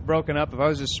broken up, if I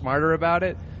was just smarter about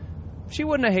it, she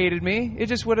wouldn't have hated me. It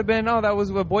just would have been, oh, that was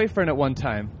a boyfriend at one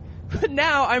time. But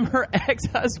now I'm her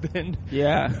ex-husband.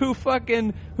 Yeah. Who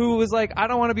was like, I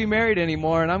don't want to be married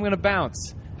anymore and I'm going to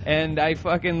bounce. And I was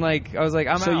like,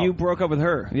 I'm out. So you broke up with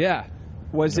her? Yeah.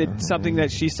 Was it something that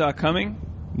she saw coming?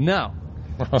 No.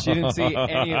 She didn't see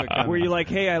any of it coming. Were you like,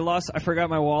 hey, I forgot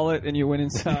my wallet, and you went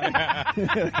inside?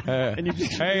 And you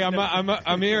just hey,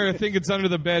 I'm here. I think it's under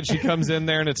the bed. She comes in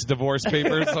there, and it's divorce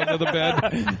papers under the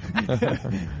bed.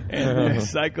 And the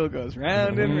cycle goes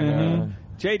round and round.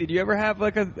 Jay, did you ever have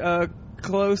like a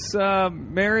close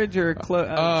marriage or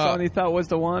someone you thought was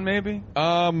the one, maybe?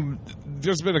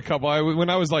 There's been a couple. When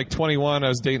I was like 21, I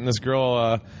was dating this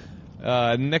girl,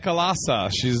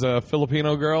 Nicolasa. She's a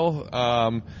Filipino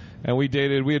girl. And we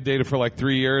had dated for like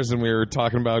 3 years, and we were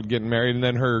talking about getting married. And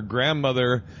then her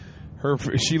grandmother,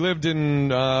 she lived in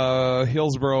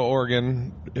Hillsboro,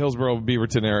 Oregon,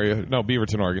 Beaverton area. No,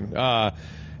 Beaverton, Oregon.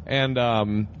 And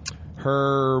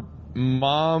her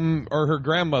mom or her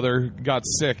grandmother got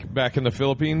sick back in the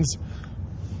Philippines.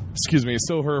 Excuse me.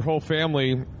 So her whole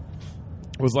family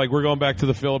was like, "We're going back to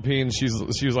the Philippines." She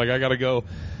was like, "I gotta go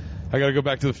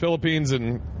back to the Philippines."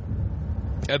 And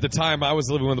at the time, I was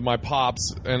living with my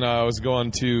pops, and I was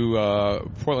going to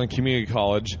Portland Community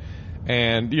College.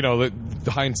 And you know,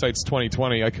 the hindsight's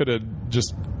 20/20. I could have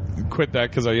just quit that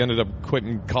because I ended up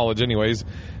quitting college anyways.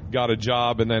 Got a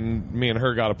job, and then me and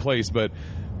her got a place. But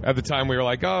at the time, we were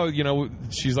like, "Oh, you know,"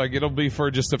 she's like, "It'll be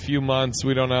for just a few months.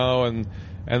 We don't know." And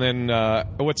then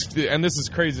and this is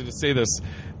crazy to say this.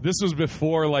 This was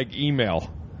before like email.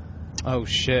 Oh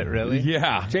shit! Really?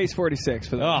 Yeah. Jay's 46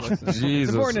 for the Jesus. It's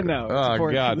important to know.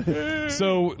 Oh God.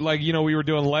 So like, you know, we were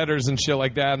doing letters and shit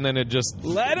like that, and then it just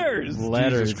letters.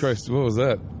 Jesus Christ! What was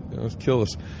that? Let's kill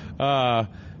us.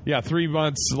 Yeah, 3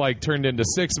 months like turned into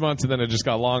 6 months, and then it just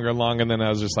got longer and longer. And then I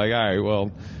was just like, all right,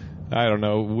 well, I don't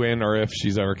know when or if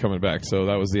she's ever coming back. So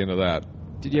that was the end of that.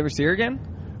 Did you ever see her again?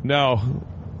 No.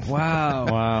 Wow.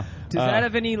 Wow. Does that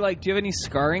have any like? Do you have any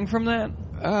scarring from that?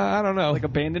 I don't know. Like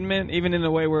abandonment, even in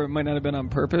a way where it might not have been on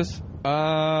purpose?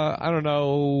 I don't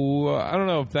know. I don't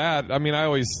know if that. I mean, I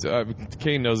always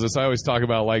Kane knows this. I always talk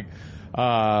about like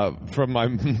from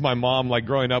my mom. Like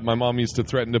growing up, my mom used to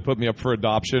threaten to put me up for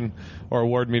adoption or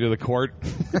award me to the court.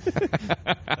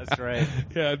 That's right.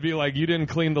 Yeah, it'd be like, you didn't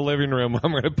clean the living room,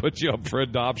 I'm going to put you up for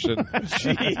adoption.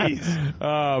 Jeez.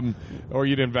 Or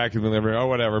you didn't vacuum the living room or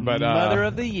whatever. But Mother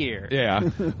of the Year. Yeah.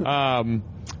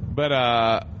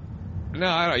 No,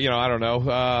 I don't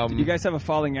know. Did you guys have a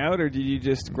falling out, or did you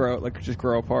just grow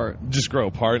apart? Just grow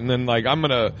apart, and then like I'm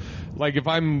gonna, like if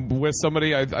I'm with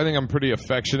somebody, I think I'm pretty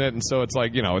affectionate, and so it's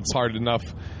like, you know, it's hard enough.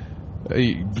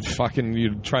 You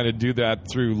trying to do that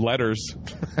through letters.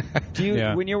 Do you,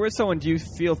 when you're with someone, do you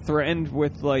feel threatened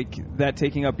with like that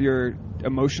taking up your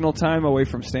emotional time away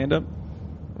from stand-up?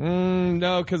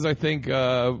 No, because I think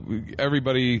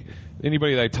anybody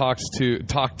that I talk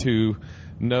to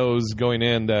knows going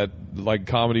in that like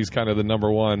comedy's kind of the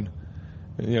number one,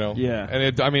 you know. Yeah. And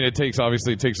it takes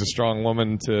a strong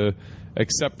woman to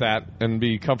accept that and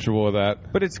be comfortable with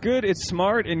that. But it's good, it's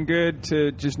smart and good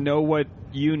to just know what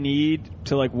you need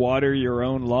to like water your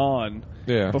own lawn.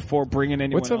 Yeah. Before bringing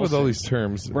anyone What's up else with all these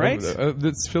terms? Right?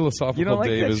 This philosophical You don't like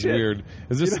Dave that is shit? weird.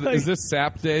 Is this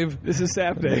sap Dave? This is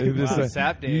Sap Dave.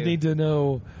 Sap Dave. You need to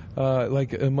know,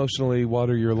 like emotionally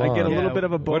water your lawn. I get a little bit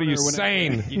of a boner. What are you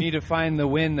saying? You need to find the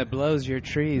wind that blows your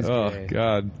trees. Oh Jay.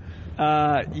 God.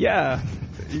 Yeah.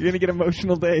 You're going to get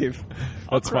emotional, Dave.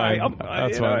 That's fine.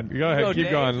 That's fine. Go ahead.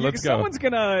 Keep going. Let's go. Someone's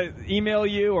going to email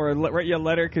you or write you a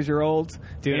letter because you're old.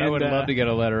 Dude, I would love to get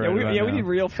a letter. We need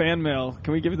real fan mail.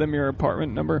 Can we give them your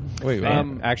apartment number? Wait.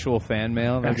 Actual fan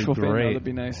mail? That'd actual be great. fan mail. That'd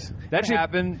be nice. That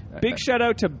happened. Big shout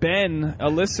out to Ben, a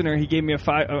listener. He gave me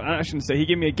I shouldn't say. He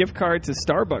gave me a gift card to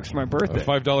Starbucks for my birthday. A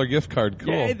 $5 gift card.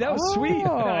 Cool. Yeah, that was sweet.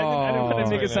 I didn't want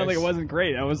to make it sound like it wasn't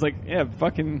great. I was like, yeah,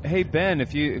 fucking. Hey Ben,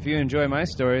 if you enjoy my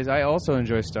stories, I also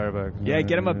enjoy Starbucks. Yeah,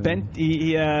 get him a Venti.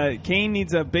 Kane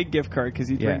needs a big gift card because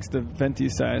he drinks the Venti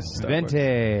size. Starbucks.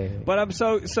 Venti. But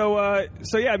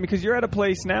so yeah, because you're at a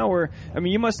place now where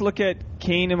you must look at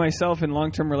Kane and myself in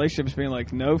long-term relationships being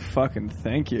like, no fucking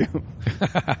thank you.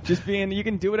 Just being, you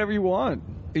can do whatever you want.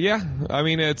 Yeah, I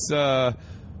mean it's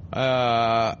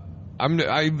I'm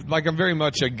very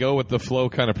much a go with the flow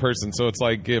kind of person. So it's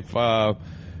like if I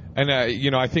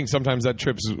think sometimes that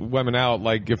trips women out.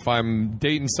 Like if I'm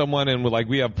dating someone and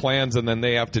we have plans and then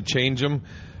they have to change them,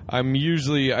 I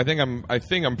think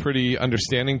I'm pretty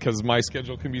understanding because my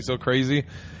schedule can be so crazy,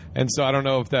 and so I don't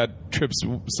know if that trips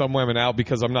some women out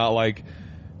because I'm not like,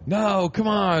 no, come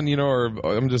on, or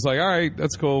I'm just like, all right,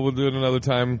 that's cool, we'll do it another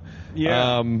time.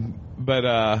 Yeah.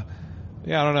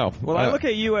 Yeah, I don't know. Well, I look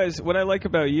at you as, what I like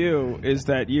about you is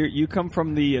that you come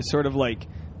from the sort of like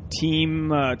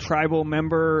team tribal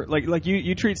member, like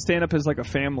you treat stand-up as like a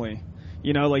family.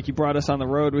 Like you brought us on the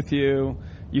road with you.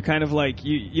 You kind of like,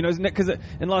 because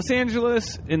in Los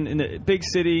Angeles, in a big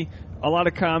city, a lot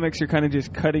of comics are kind of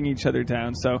just cutting each other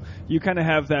down. So you kind of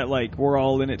have that like we're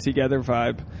all in it together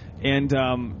vibe, and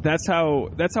that's how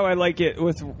I like it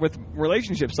with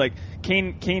relationships. Like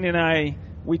Kane and I,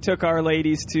 we took our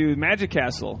ladies to Magic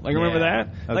Castle. Like, remember that?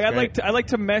 Like, I like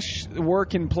to mesh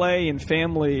work and play and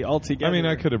family all together. I mean,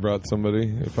 I could have brought somebody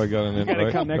if I got an invite. You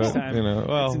gotta come next time.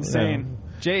 It's insane. Yeah.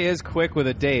 Jay is quick with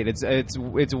a date.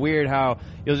 It's weird how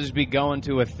you'll just be going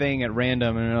to a thing at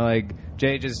random and you're like,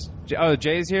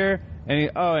 Jay's here,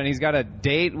 and he's got a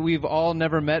date we've all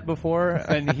never met before,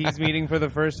 and he's meeting for the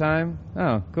first time.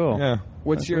 Oh, cool. Yeah.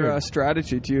 What's your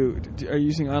strategy? Are you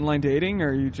using online dating, or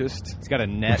are you just? He's got a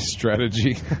net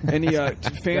strategy. Any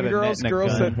fangirls,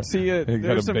 girls that see it? You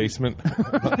got a basement.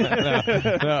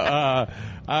 Yeah,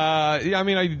 I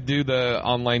mean, I do the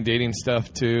online dating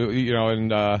stuff too,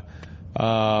 and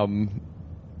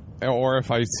or if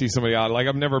I see somebody out, like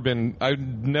I've never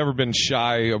been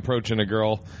shy approaching a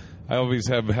girl. I always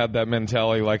have had that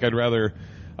mentality. Like I'd rather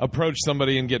approach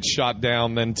somebody and get shot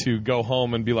down than to go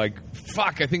home and be like,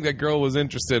 fuck, I think that girl was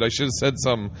interested. I should have said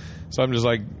something. So I'm just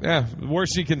like, the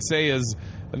worst you can say is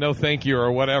no thank you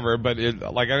or whatever. But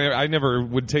I never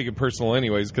would take it personal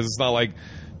anyways, because it's not like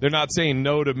they're not saying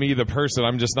no to me, the person.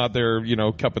 I'm just not their,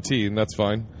 cup of tea, and that's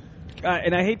fine.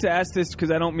 And I hate to ask this because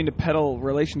I don't mean to peddle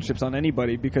relationships on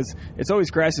anybody, because it's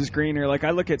always grass is greener. Like, I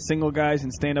look at single guys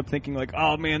and stand up thinking like,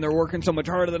 oh man, they're working so much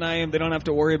harder than I am. They don't have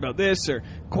to worry about this or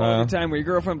quality time with your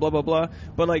girlfriend, blah, blah, blah.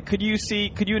 But like, could you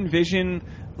envision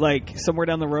like somewhere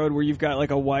down the road where you've got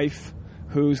like a wife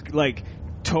who's like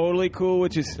totally cool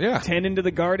with just tending to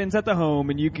the gardens at the home,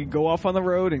 and you could go off on the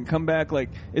road and come back? Like,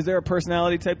 is there a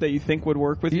personality type that you think would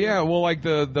work with you? Yeah, well, like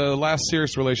the last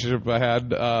serious relationship I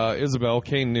had, Isabel,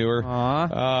 Kane knew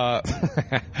her.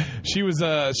 She was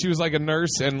like a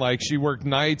nurse, and like she worked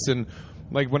nights, and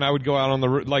like when I would go out on the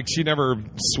like she never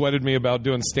sweated me about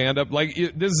doing stand up. Like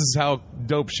this is how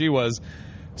dope she was.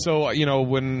 So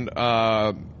when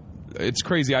it's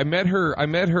crazy. I met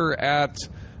her at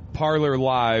Parlor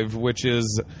Live, which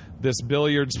is this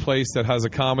billiards place that has a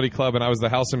comedy club, and I was the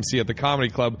house MC at the comedy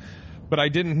club, but I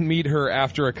didn't meet her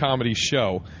after a comedy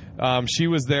show. She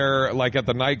was there like at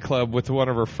the nightclub with one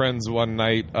of her friends one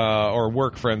night, or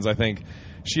work friends, I think.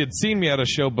 She had seen me at a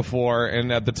show before,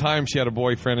 and at the time she had a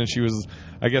boyfriend, and she was,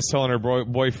 I guess, telling her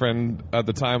boyfriend at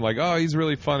the time, like, oh, he's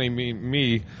really funny.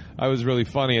 Me, I was really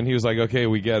funny, and he was like, okay,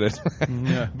 we get it.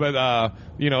 Yeah. But,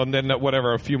 and then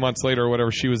whatever, a few months later or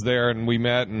whatever, she was there, and we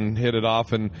met and hit it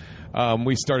off, and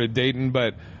we started dating,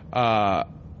 but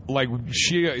like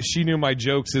she knew my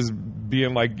jokes as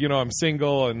being like, I'm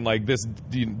single, and like this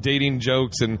dating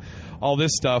jokes and all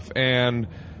this stuff, and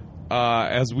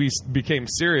as we became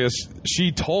serious,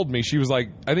 she told me, she was like,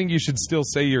 I think you should still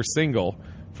say you're single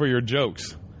for your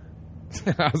jokes.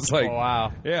 I was like, oh,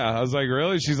 wow. Yeah. I was like,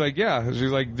 really? She's like, yeah.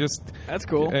 She's like, just. That's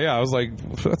cool. Yeah. I was like,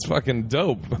 that's fucking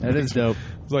dope. That is dope.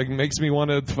 It's like, makes me want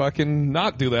to fucking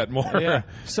not do that more. Yeah.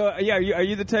 So, are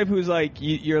you the type who's like,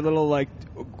 you're a little like,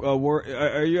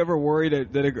 are you ever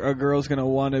worried that a girl's going to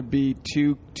want to be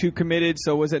too committed?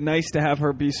 So was it nice to have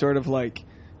her be sort of like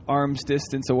arm's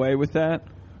distance away with that?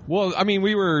 Well, I mean,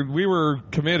 we were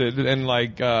committed, and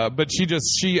like, but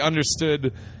she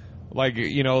understood like,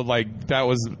 you know, like that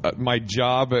was my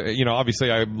job. You know,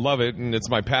 obviously I love it and it's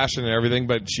my passion and everything,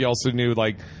 but she also knew,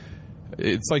 like,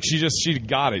 it's like she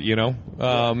got it, you know.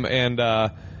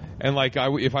 And like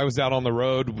if I was out on the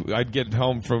road, I'd get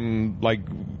home from, like,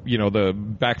 you know,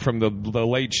 back from the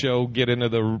late show, get into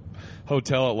the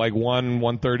hotel at like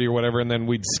 1:30 or whatever, and then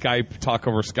we'd talk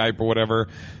over Skype or whatever.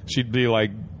 She'd be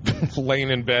like laying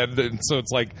in bed, and so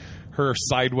it's like her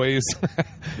sideways,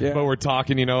 but we're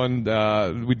talking, you know,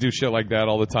 and we do shit like that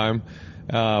all the time.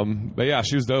 But yeah,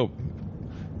 she was dope.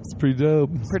 It's pretty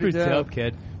dope. Pretty dope,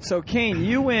 kid. So Kane,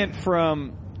 you went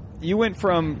from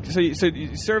so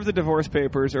you served the divorce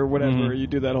papers or whatever. Mm-hmm. You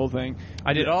do that whole thing.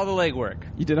 I did all the legwork.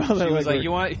 You did all that. She was like,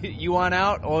 "You want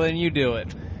out? Well, then you do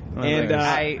it." And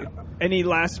any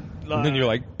last? And then you're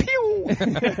like, pew.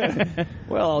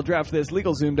 Well, I'll draft this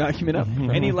LegalZoom document up.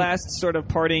 Any last sort of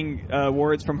parting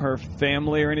words from her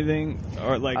family or anything,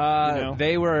 or like, you know?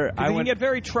 They were. I can get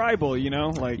very tribal, you know.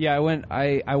 Like, yeah,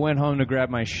 I went home to grab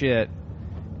my shit,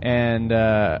 and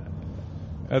at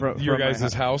your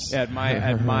guys' house, at my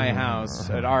house,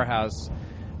 at our house,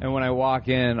 and when I walk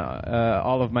in,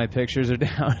 all of my pictures are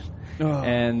down.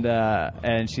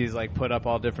 And she's like put up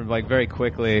all different, like, very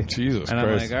quickly. Jesus and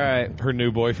Christ. I'm like, all right. Her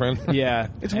new boyfriend. Yeah.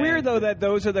 It's weird though that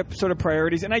those are the sort of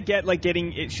priorities, and I get like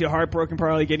she heartbroken,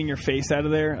 probably getting your face out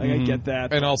of there. Like, I get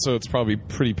that, and also it's probably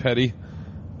pretty petty,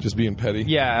 just being petty.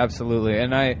 Yeah, absolutely.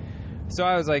 And I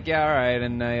was like, yeah, all right.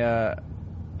 And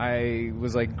I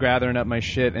was like gathering up my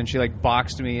shit, and she like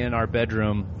boxed me in our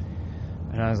bedroom,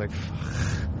 and I was like,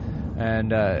 fuck.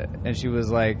 And she was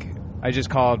like, I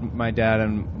just called my dad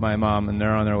and my mom, and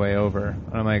they're on their way over.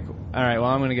 And I'm like, all right,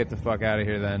 well, I'm going to get the fuck out of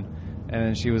here then. And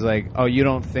then she was like, oh, you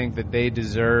don't think that they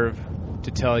deserve to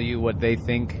tell you what they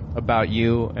think about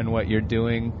you and what you're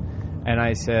doing? And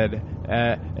I said,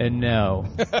 no.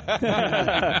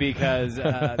 Because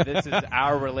this is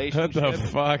our relationship. What the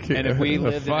fuck? And if we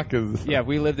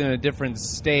lived in a different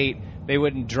state, they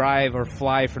wouldn't drive or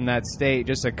fly from that state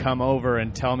just to come over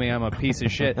and tell me I'm a piece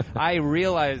of shit. I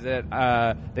realize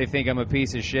that they think I'm a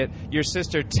piece of shit. Your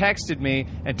sister texted me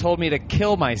and told me to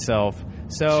kill myself.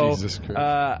 So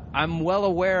I'm well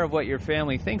aware of what your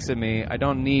family thinks of me. I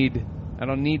don't need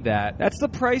that. That's the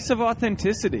price of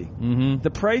authenticity. Mm-hmm.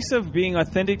 The price of being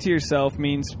authentic to yourself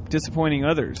means disappointing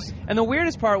others. And the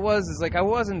weirdest part is like I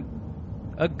wasn't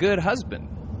a good husband,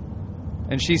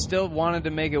 and she still wanted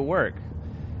to make it work.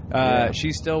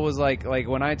 She still was like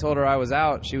when I told her I was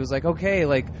out, she was like, okay,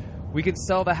 like we could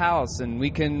sell the house and we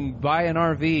can buy an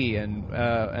RV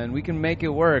and we can make it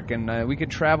work, and we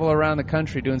could travel around the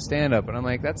country doing stand up. And I'm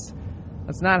like, that's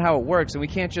not how it works, and we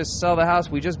can't just sell the house.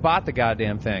 We just bought the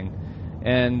goddamn thing.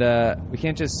 And we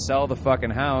can't just sell the fucking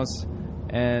house.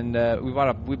 And we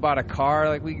bought a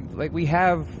car. We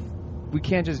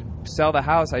can't just sell the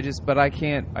house. But I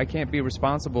can't be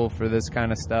responsible for this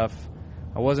kind of stuff.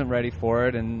 I wasn't ready for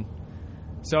it, and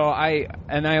so I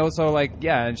also like,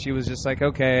 yeah. And she was just like,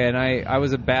 okay. And I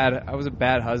was a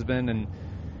bad husband. And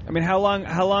I mean, how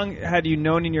long had you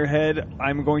known in your head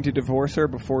I'm going to divorce her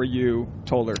before you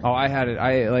told her? Oh, I had it.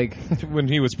 I like when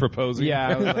he was proposing. Yeah,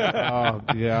 I was like, oh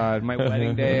god, my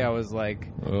wedding day. I was like,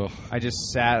 ugh. I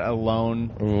just sat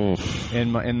alone Oof.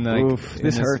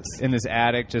 This hurts in this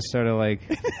attic, just sort of like,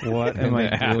 what am I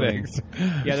doing?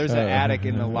 Yeah, there's an attic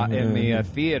in the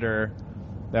theater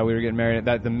that we were getting married at,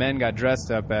 that the men got dressed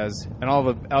up as, and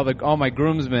all my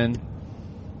groomsmen.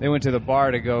 They went to the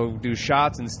bar to go do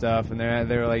shots and stuff, and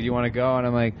they were like, you want to go? And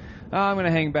I'm like, oh, I'm going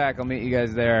to hang back. I'll meet you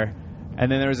guys there. And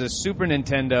then there was a Super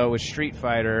Nintendo with Street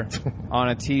Fighter on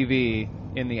a TV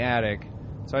in the attic.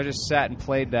 So I just sat and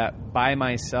played that by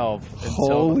myself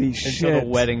until the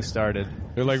wedding started.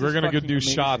 They're like, we're going to go do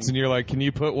shots, and you're like, can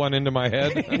you put one into my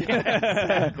head?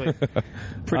 Exactly.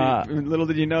 Little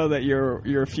did you know that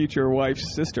your future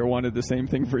wife's sister wanted the same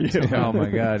thing for you. Oh,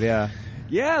 my God, yeah.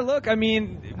 Yeah, look, I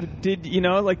mean,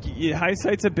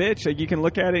 hindsight's a bitch. Like, you can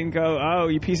look at it and go, oh,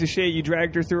 you piece of shit, you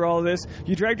dragged her through all of this.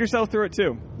 You dragged yourself through it,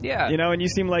 too. Yeah. And you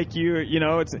seem like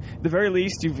it's at the very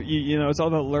least, it's all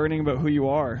about learning about who you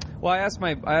are. Well, I asked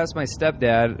my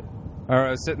stepdad, or I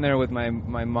was sitting there with my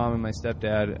mom and my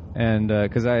stepdad, and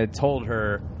because I told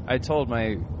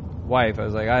my wife, I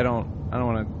was like, I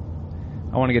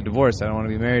want to get divorced. I don't want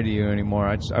to be married to you anymore.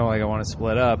 I want to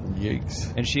split up.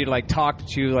 Yikes. And she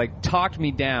talked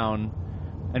me down,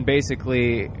 and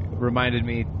basically reminded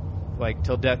me, like,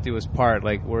 till death do us part.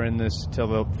 Like, we're in this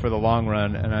for the long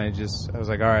run. And I was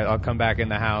like, all right, I'll come back in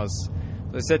the house.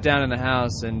 So I sit down in the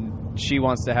house, and she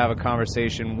wants to have a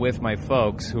conversation with my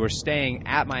folks who are staying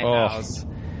at my house.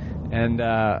 And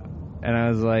I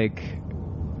was like,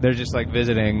 they're just like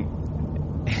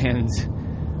visiting, and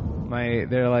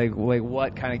they're like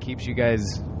what kind of keeps you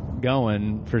guys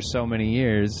going for so many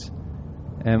years?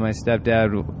 And my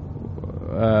stepdad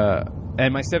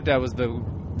was the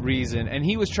reason, and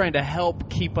he was trying to help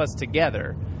keep us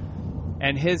together.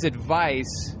 And his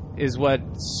advice is what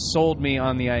sold me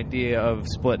on the idea of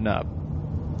splitting up.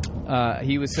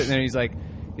 He was sitting there, he's like,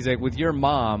 with your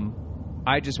mom,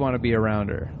 I just want to be around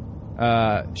her.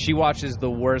 She watches the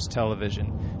worst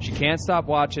television. She can't stop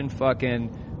watching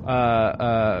fucking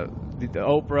the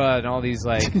Oprah and all these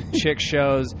like chick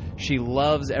shows. She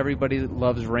loves Everybody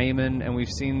Loves Raymond, and we've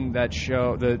seen that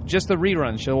show, just the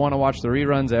reruns. She'll want to watch the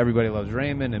reruns of Everybody Loves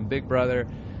Raymond and Big Brother.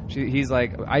 He's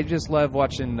like, I just love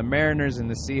watching the Mariners and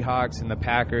the Seahawks and the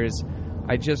Packers.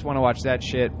 I just want to watch that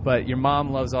shit. But your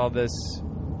mom loves all this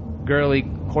girly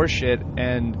horse shit,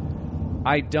 and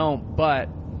I don't. But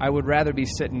I would rather be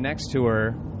sitting next to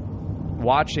her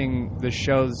watching the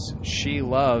shows she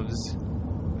loves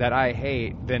that I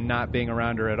hate than not being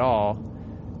around her at all.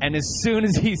 And as soon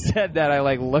as he said that, I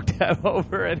like looked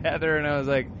over at Heather and I was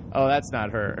like, oh, that's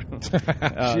not her.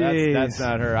 That's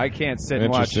not her. I can't sit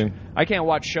and watch. I can't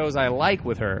watch shows I like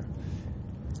with her.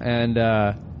 And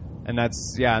that's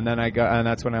and then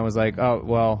that's when I was like, oh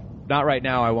well, not right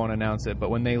now. I won't announce it,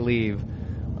 but when they leave,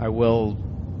 I will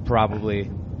probably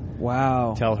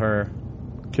tell her.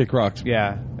 Kick rocks.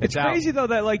 Yeah, it's crazy though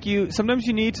that like sometimes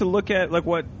you need to look at like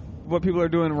what people are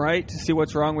doing right to see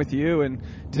what's wrong with you, and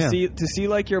to see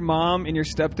like your mom and your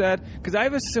stepdad, because I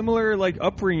have a similar like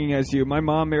upbringing as you. My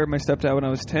mom married my stepdad when I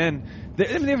was 10.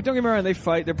 Don't get me wrong, they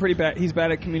fight. They're pretty bad. He's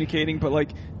bad at communicating, but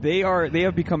like they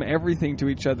have become everything to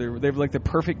each other. They're like the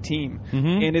perfect team,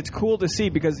 and it's cool to see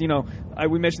because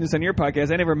we mentioned this on your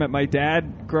podcast. I never met my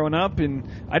dad growing up, and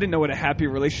I didn't know what a happy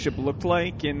relationship looked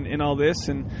like, and all this.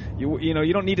 And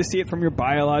you don't need to see it from your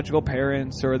biological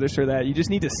parents or this or that. You just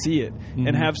need to see it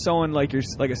and have someone like a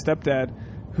stepdad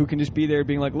who can just be there,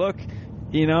 being like, look,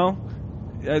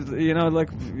 like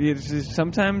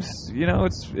sometimes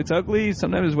it's ugly,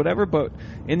 sometimes it's whatever, but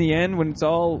in the end, when it's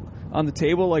all on the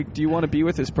table, like, do you want to be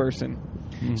with this person?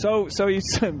 So you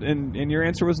said, and your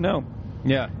answer was no.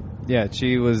 Yeah,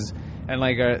 she was, and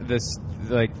like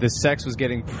the sex was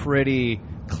getting pretty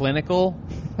clinical.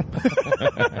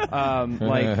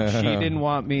 Like she didn't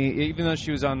want me, even though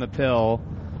she was on the pill.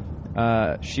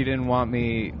 She didn't want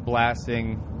me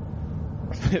blasting.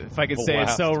 If I could say it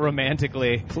so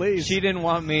romantically, please. She didn't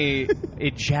want me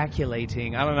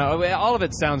ejaculating. I don't know. All of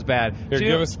it sounds bad.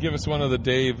 Here, give us one of the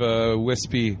Dave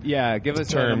wispy. Yeah, give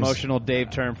us an emotional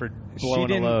Dave term for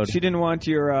blowing a load. She didn't want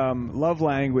your love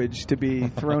language to be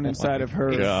thrown inside of her.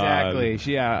 Exactly.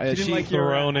 She didn't like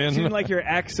thrown in. She didn't like your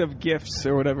acts of gifts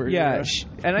or whatever. Yeah,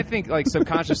 and I think like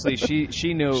subconsciously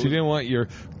she knew. She didn't want your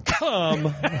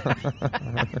cum.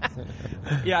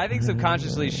 Yeah, I think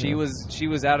subconsciously she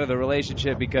was out of the relationship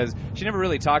because she never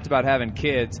really talked about having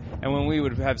kids, and when we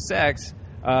would have sex,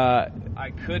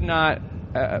 I could not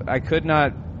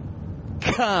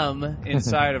come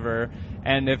inside of her,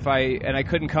 and I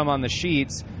couldn't come on the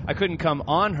sheets. I couldn't come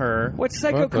on her. What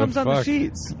psycho comes on the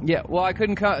sheets? Yeah, well, I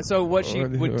couldn't come. So what she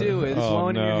would do is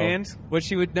blowing in your hands. What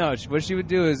she would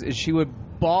do is she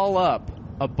would ball up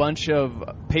a bunch of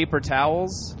paper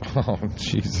towels. Oh,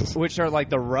 Jesus. Which are like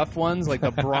the rough ones, like the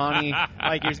brawny,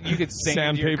 like you could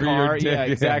sand your Sandpaper car. your dick, Yeah,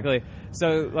 exactly.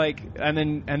 So like, and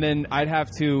then I'd have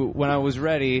to, when I was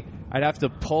ready, I'd have to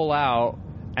pull out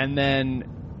and then,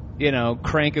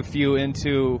 crank a few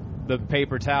into the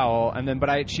paper towel, and then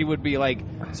she would be like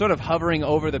sort of hovering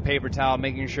over the paper towel,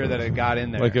 making sure that it got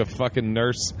in there, like a fucking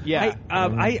nurse. Yeah.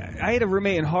 I had a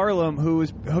roommate in Harlem who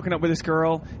was hooking up with this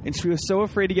girl, and she was so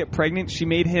afraid to get pregnant, she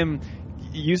made him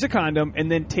use a condom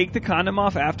and then take the condom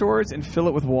off afterwards and fill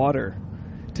it with water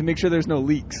to make sure there's no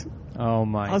leaks. Oh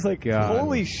my! I was like, God.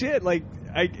 Holy shit! Like,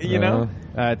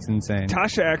 that's insane.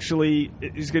 Tasha actually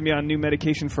is going to be on new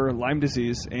medication for Lyme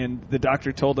disease, and the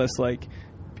doctor told us like,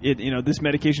 this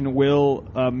medication will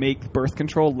make birth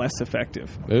control less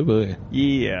effective. Oh boy.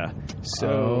 Yeah.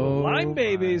 So Lyme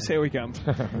babies, here we come.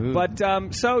 But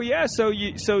so you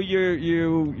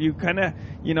kind of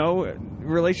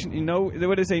relation.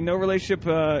 What is a no relationship?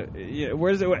 Where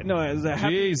is it? No, is that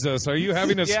Jesus, are you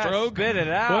having a stroke? Spit it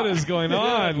out. What is going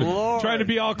on? Lord. Trying to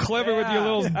be all clever with your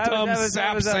little dumb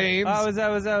sap sayings. Wow.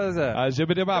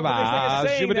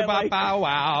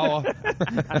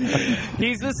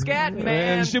 He's the scat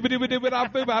man. I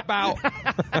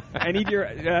need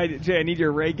your Jay. I need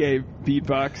your reggae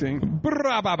beatboxing.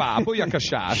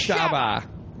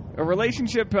 A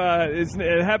relationship is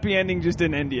a happy ending, just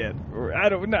didn't end yet. I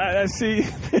don't know. See,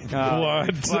 What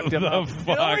the fuck?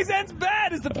 it always ends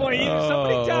bad. Is the point?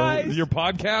 Somebody dies. Your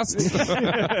podcast?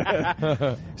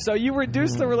 So you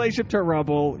reduce the relationship to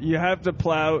rubble. You have to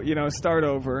plow. Start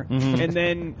over, and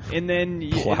then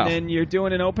you're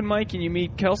doing an open mic, and you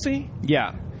meet Kelsey.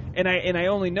 Yeah. And I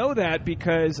only know that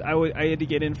because I had to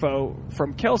get info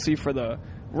from Kelsey for the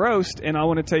roast, and I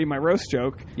want to tell you my roast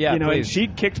joke. Yeah, and please. she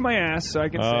kicked my ass, so I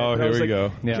can say it. Oh, But I here was we like,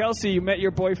 go. Yeah. Kelsey, you met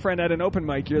your boyfriend at an open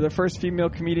mic. You're the first female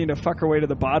comedian to fuck her way to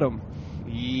the bottom.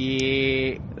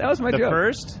 Yeah. That was my The joke.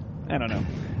 first? I don't know,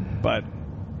 but I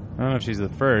don't know if she's the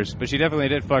first, but she definitely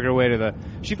did fuck her way to the...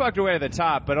 She fucked her way to the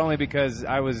top, but only because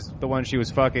I was the one she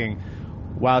was fucking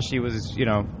while she was,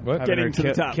 What? Getting her to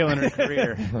the top. killing her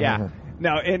career. Yeah.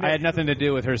 no, and I had nothing to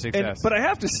do with her success. But I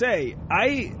have to say,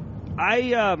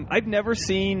 I've never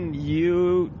seen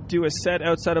you do a set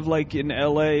outside of like in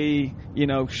LA,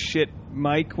 shit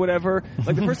mic, whatever.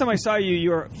 Like the first time I saw you,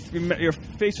 your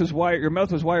face was wired, your mouth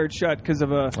was wired shut because of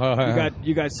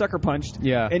you got sucker punched.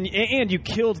 Yeah. and you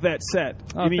killed that set.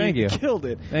 Oh, thank you. Killed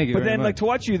it. Thank you But very then, much. like to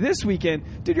watch you this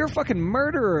weekend, dude, you're a fucking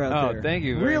murderer out Oh, there. thank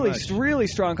you very Really, much. really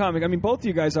strong comic. I mean, both of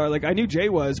you guys are. Like, I knew Jay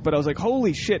was, but I was like,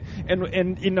 holy shit. And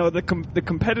the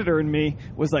competitor in me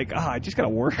was like, I just gotta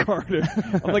work harder.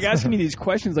 I'm like asking you these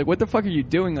questions, like, what the fuck are you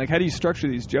doing? Like, how do you structure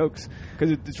these jokes?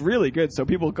 Because it's really good. So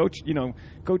people go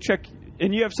check.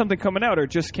 And you have something coming out, or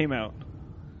it just came out?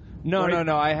 No.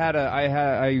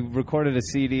 I recorded a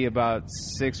CD about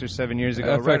 6 or 7 years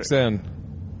ago. FXN.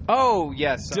 Oh,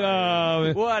 yes.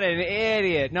 Dumb. What an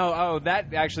idiot. No,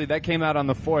 that came out on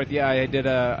the 4th. Yeah, I did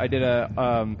a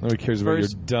Nobody cares about your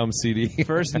dumb CD.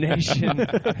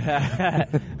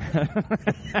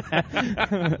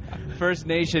 First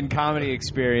Nation comedy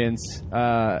experience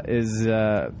is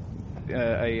a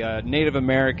Native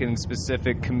American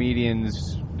specific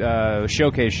comedians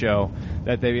showcase show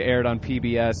that they aired on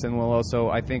PBS, and will also,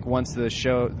 I think, once the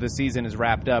season is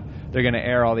wrapped up, they're going to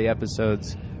air all the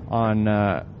episodes on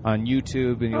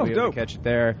YouTube, and you'll be able to catch it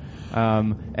there.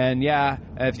 And yeah,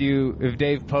 if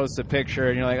Dave posts a picture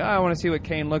and you're like, I want to see what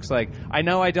Kane looks like. I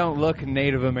know I don't look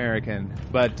Native American,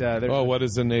 but What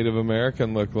does a Native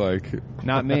American look like?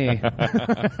 not me.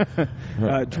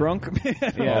 Drunk.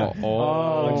 Yeah.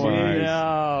 Oh, geez.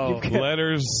 no.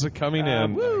 Letters coming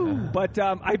in. Woo. But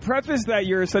I preface that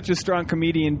you're such a strong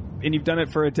comedian, and you've done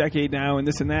it for a decade now, and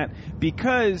this and that,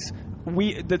 because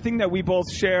the thing that we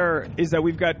both share is that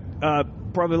we've got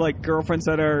probably like girlfriends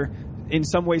that are in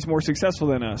some ways more successful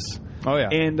than us. Oh yeah.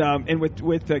 And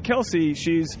with Kelsey,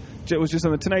 was just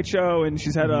on the Tonight Show, and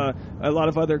she's had a lot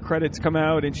of other credits come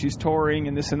out, and she's touring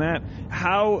and this and that.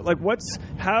 How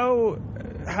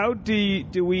do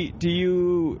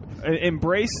you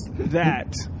embrace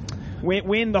that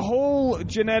when the whole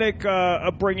genetic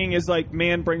upbringing is like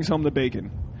man brings home the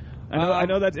bacon? I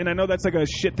know that's like a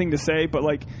shit thing to say, but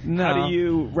like, how do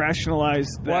you rationalize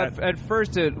that? Well, at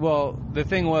first, the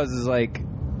thing was like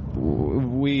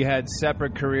we had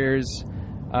separate careers,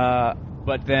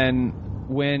 but then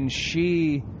when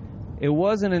it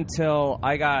wasn't until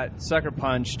I got sucker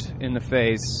punched in the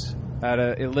face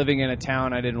living in a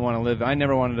town I didn't want to live. I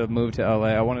never wanted to move to LA.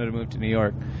 I wanted to move to New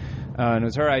York, and it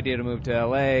was her idea to move to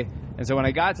LA. And so when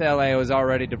I got to LA, I was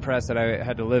already depressed that I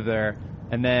had to live there.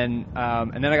 And then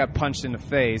I got punched in the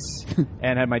face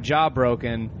and had my jaw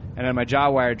broken and had my jaw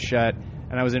wired shut.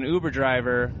 And I was an Uber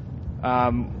driver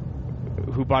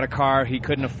who bought a car he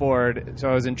couldn't afford, so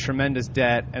I was in tremendous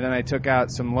debt. And then I took out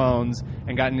some loans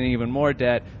and got into even more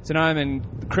debt. So now I'm in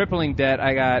crippling debt.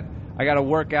 I got to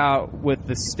work out with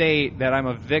the state that I'm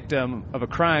a victim of a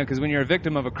crime, because when you're a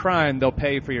victim of a crime, they'll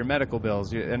pay for your medical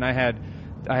bills. And I had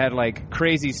like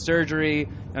crazy surgery,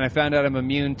 and I found out I'm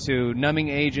immune to numbing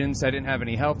agents. I didn't have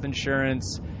any health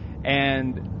insurance,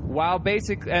 and while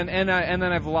and then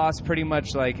I've lost pretty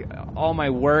much like all my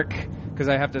work because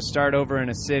I have to start over in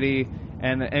a city.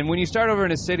 And when you start over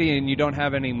in a city and you don't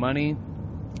have any money,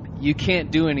 you can't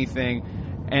do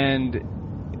anything. And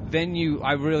then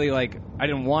I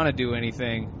didn't want to do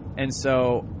anything. And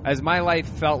so as my life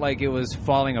felt like it was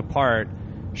falling apart,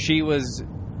 she was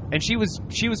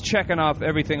checking off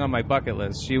everything on my bucket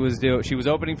list. She was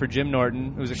opening for Jim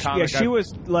Norton, who's a comic. Yeah, she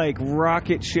was like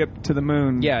rocket ship to the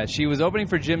moon. Yeah, she was opening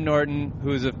for Jim Norton,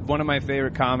 who's one of my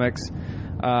favorite comics.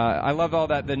 I love all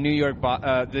that the New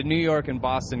York and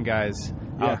Boston guys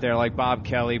out there, like Bob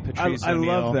Kelly, Patrice I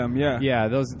O'Neill. love them. Yeah, yeah,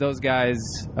 those guys,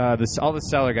 all the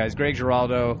Cellar guys, Greg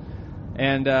Giraldo,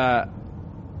 and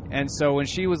so when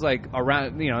she was like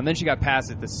around, and then she got passed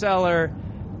at the Cellar.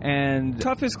 And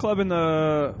toughest club in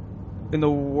the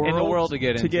world to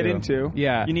get into.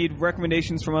 Yeah, you need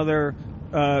recommendations from other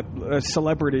a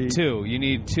celebrity. Two. You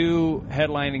need 2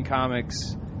 headlining comics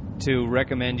to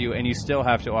recommend you, and you still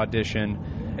have to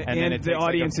audition. And then it the takes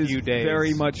audience like a few is days.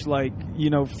 very much like,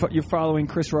 you're following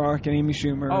Chris Rock and Amy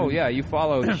Schumer. Oh, yeah. You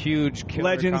follow huge killer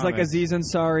legends like comics. Aziz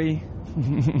Ansari.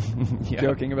 Yeah.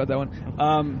 Joking about that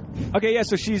one. Okay, yeah,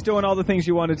 so she's doing all the things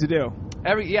you wanted to do.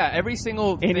 Every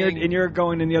single thing. And you're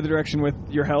going in the other direction with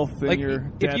your health and like, your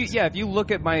debts. if you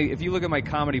look at my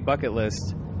comedy bucket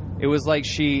list, it was like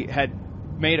she had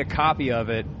made a copy of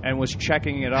it and was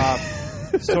checking it off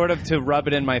sort of to rub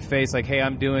it in my face, like, hey,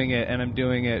 I'm doing it, and I'm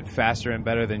doing it faster and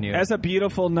better than you. As a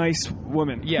beautiful, nice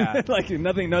woman. Yeah. Like,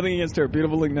 nothing against her.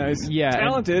 Beautiful and nice. Yeah.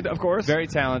 Talented, of course. Very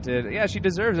talented. Yeah, she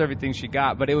deserves everything she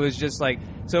got, but it was just like,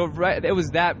 so right, it was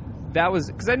that was,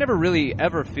 because I never really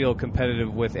ever feel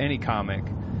competitive with any comic.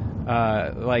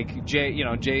 Like,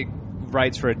 Jay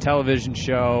writes for a television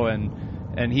show,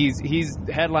 and he's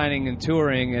headlining and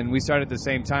touring, and we started at the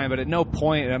same time, but at no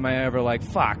point am I ever like,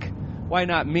 fuck, why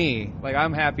not me? Like,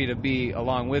 I'm happy to be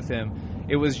along with him.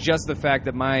 It was just the fact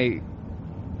that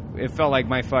it felt like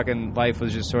my fucking life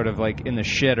was just sort of like in the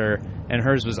shitter, and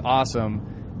hers was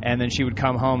awesome. And then she would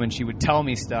come home and she would tell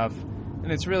me stuff,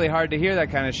 and it's really hard to hear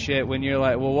that kind of shit when you're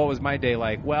like, well, what was my day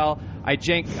like? Well, I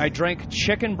drank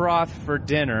chicken broth for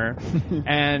dinner,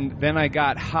 and then I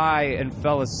got high and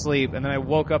fell asleep, and then I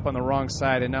woke up on the wrong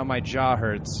side, and now my jaw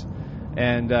hurts.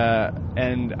 And I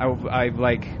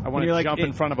want to jump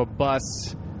in front of a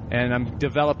bus, and I'm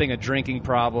developing a drinking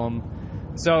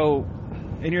problem. So,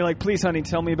 and you're like, please, honey,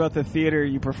 tell me about the theater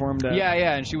you performed at. Yeah,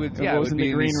 and she would, it would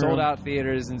be these sold out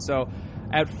theaters, and so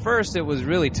at first it was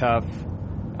really tough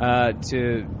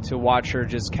to watch her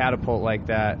just catapult like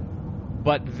that.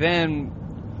 But then,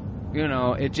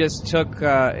 it just took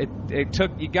it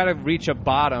took, you got to reach a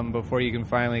bottom before you can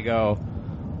finally go,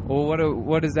 well,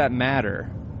 what does that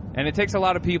matter? And it takes a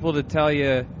lot of people to tell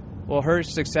you, well, her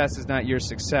success is not your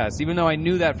success. Even though I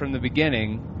knew that from the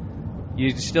beginning,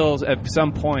 you still, at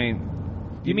some point...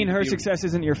 You mean her success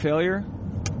isn't your failure?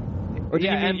 Or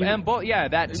yeah, and both, yeah,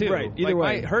 that too. Right, either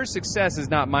way. Her success is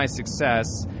not my success,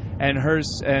 and her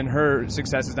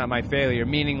success is not my failure.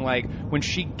 Meaning, like, when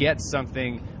she gets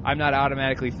something, I'm not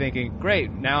automatically thinking,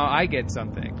 great, now I get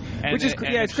something.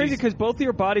 It's crazy because both of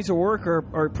your bodies of work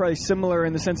are probably similar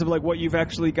in the sense of like what you've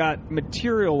actually got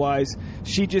material-wise.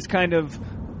 She just kind of,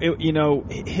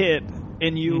 hit,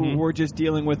 and you were just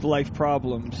dealing with life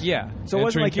problems. Yeah. So it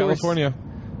wasn't like you California.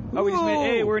 Oh, we just made,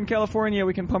 hey, we're in California.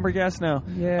 We can pump our gas now.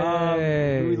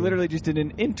 Yay. We literally just did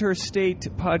an interstate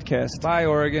podcast. Bye,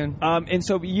 Oregon. And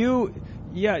so you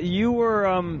were,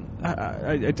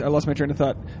 I lost my train of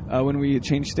thought when we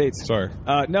changed states. Sorry.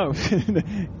 No.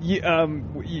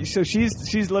 So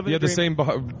she's living You had the same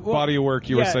body of work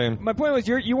you were saying. My point was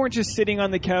you weren't just sitting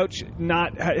on the couch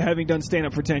not having done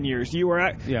stand-up for 10 years. You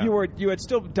had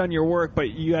still done your work,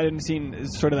 but you hadn't seen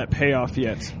sort of that payoff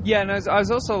yet. Yeah, and I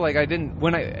was also like,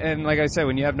 like I said,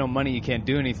 when you have no money, you can't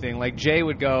do anything. Like, Jay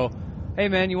would go, hey,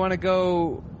 man, you want to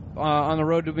go on the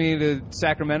road with me to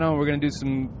Sacramento, and we're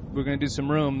gonna do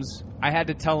some rooms. I had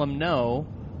to tell him no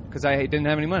because I didn't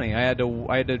have any money. I had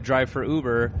to drive for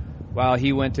Uber while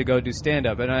he went to go do stand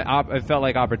up, and I felt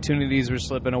like opportunities were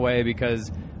slipping away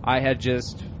because I had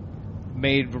just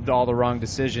made all the wrong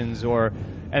decisions.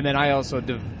 And then I also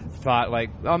thought like,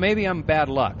 oh, maybe I'm bad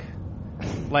luck.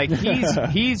 Like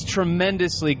he's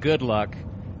tremendously good luck,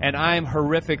 and I'm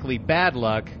horrifically bad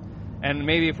luck. And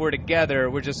maybe if we're together,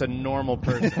 we're just a normal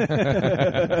person.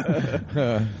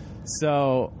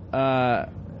 So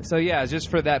yeah, just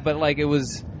for that. But like, it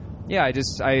was, yeah,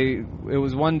 it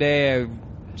was one day I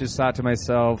just thought to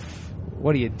myself,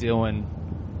 what are you doing?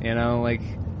 Like,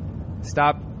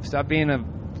 stop being a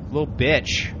little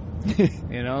bitch.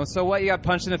 So what? You got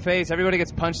punched in the face. Everybody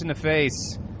gets punched in the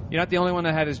face. You're not the only one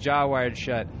that had his jaw wired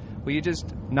shut. Well, you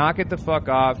just knock it the fuck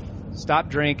off. Stop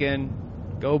drinking.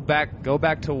 Go back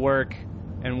to work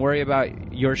and worry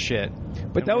about your shit.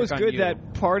 But that was good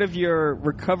that part of your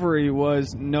recovery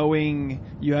was knowing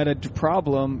you had a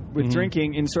problem with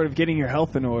drinking and sort of getting your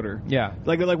health in order. Yeah.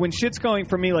 Like when shit's going,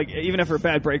 for me, like even after a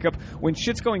bad breakup, when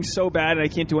shit's going so bad and I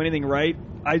can't do anything right,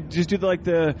 I just do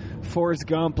the Forrest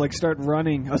Gump, like start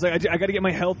running. I was like, I got to get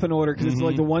my health in order because it's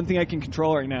like the one thing I can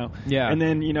control right now. Yeah. And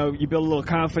then, you build a little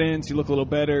confidence, you look a little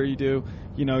better, you do,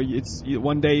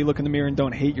 one day you look in the mirror and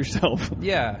don't hate yourself.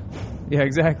 Yeah. Yeah,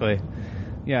 exactly.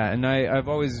 Yeah, and I've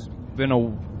always been a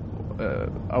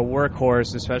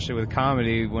workhorse, especially with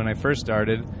comedy when I first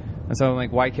started. And so I'm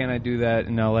like, why can't I do that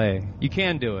in LA? You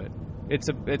can do it.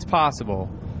 It's possible.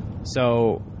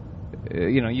 So,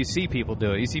 you see people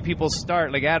do it. You see people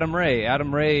start, like Adam Ray.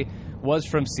 Adam Ray was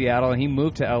from Seattle, and he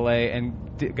moved to LA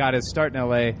and got his start in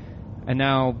LA. And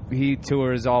now he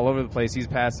tours all over the place. He's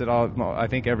passed it all, I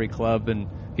think, every club, and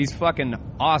he's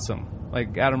fucking awesome.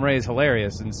 Like, Adam Ray is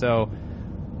hilarious, and so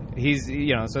he's,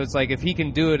 so it's like, if he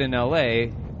can do it in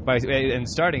L.A. and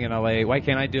starting in L.A., why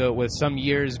can't I do it with some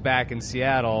years back in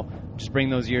Seattle? Just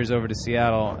bring those years over to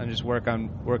Seattle and just work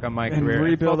on my career and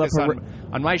rebuild focus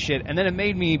on my shit. And then it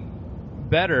made me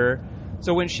better.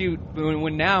 So when she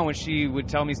would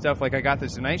tell me stuff like, I got the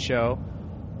Tonight Show,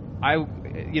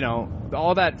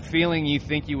 all that feeling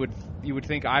you would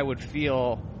think I would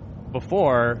feel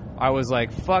before, I was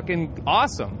like, fucking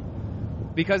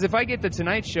awesome. Because if I get the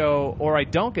Tonight Show or I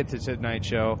don't get the Tonight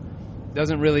Show,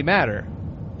 doesn't really matter.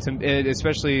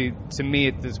 Especially to me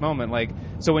at this moment. Like,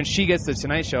 so when she gets the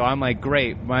Tonight Show, I'm like,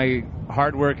 great, my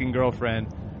hardworking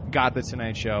girlfriend got the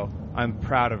Tonight Show. I'm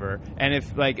proud of her. And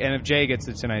if Jay gets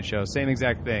the Tonight Show, same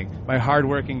exact thing. My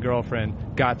hardworking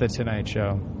girlfriend got the Tonight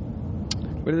Show.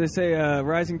 What do they say?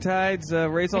 Rising tides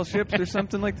raise all ships, or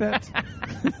something like that.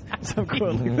 Some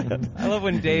quote like that. I love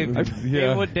when Dave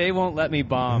Dave won't let me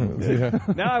bomb. Yeah.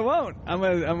 No, I won't.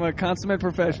 I'm a consummate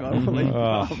professional. I won't let you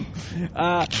bomb.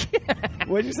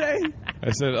 What'd you say? I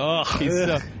said,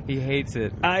 He hates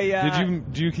it.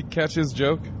 Did you catch his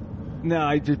joke? No,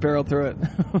 I just barreled through it.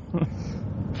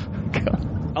 God.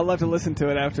 I'll have to listen to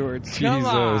it afterwards. Jesus.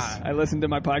 I listen to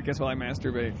my podcast while I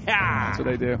masturbate. That's what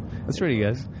I do. That's pretty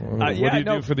good. What do you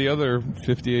do for the other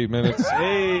 58 minutes?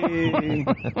 Hey.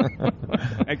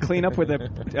 I clean up with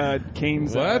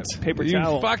Kane's paper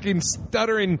towel. You fucking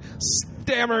stuttering,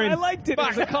 stammering. I liked it. It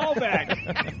was a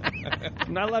callback.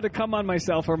 I'm not allowed to come on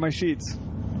myself or my sheets.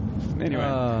 Anyway,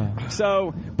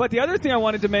 but the other thing I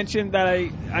wanted to mention that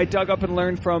I dug up and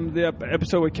learned from the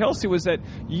episode with Kelsey was that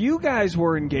you guys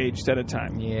were engaged at a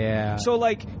time. Yeah. So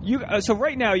so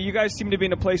right now you guys seem to be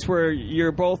in a place where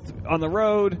you're both on the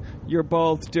road, you're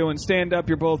both doing stand up,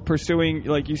 you're both pursuing,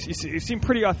 like you seem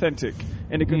pretty authentic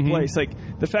in a good place. Like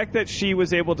the fact that she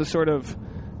was able to sort of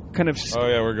kind of. Oh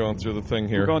yeah, we're going through the thing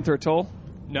here. We're going through a toll.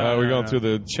 No, we're going through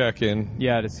the check-in.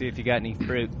 Yeah, to see if you got any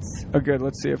fruits. Oh, good.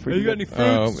 Let's see if we got any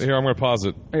fruits. Here, I'm going to pause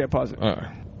it. Oh, yeah, pause it.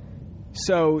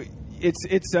 So it's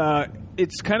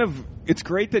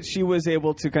great that she was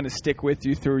able to kind of stick with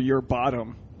you through your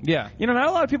bottom. Yeah. Not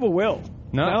a lot of people will.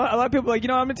 No. A lot of people are like, I'm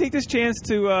going to take this chance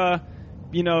to,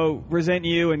 resent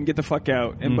you and get the fuck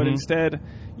out. And but instead,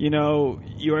 you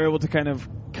were able to kind of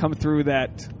come through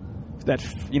that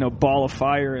ball of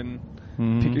fire and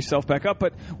pick yourself back up.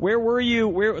 But where were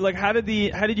you? How did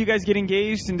you guys get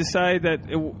engaged and decide that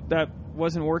that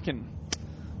wasn't working?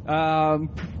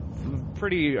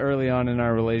 Pretty early on in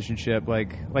our relationship,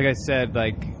 like I said,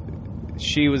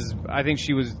 she was. I think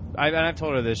she was. And I've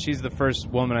told her this. She's the first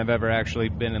woman I've ever actually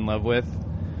been in love with.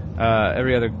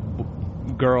 Every other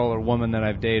girl or woman that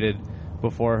I've dated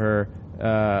before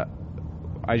her,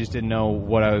 I just didn't know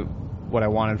what I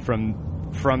wanted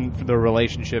from the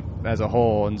relationship as a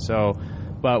whole. And so,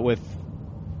 but with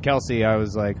Kelsey, I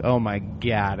was like, oh my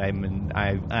God,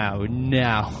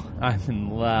 now I'm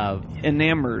in love.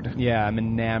 Enamored. Yeah, I'm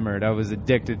enamored. I was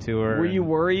addicted to her. Were you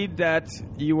worried that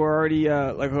you were already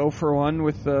 0 for 1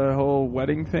 with the whole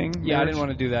wedding thing? Yeah, I didn't want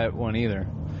to do that one either.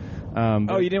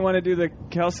 You didn't want to do the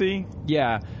Kelsey?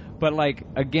 Yeah. But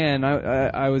again,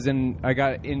 I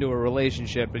got into a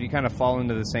relationship, but you kind of fall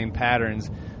into the same patterns.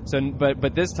 So,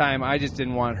 but this time I just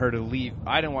didn't want her to leave.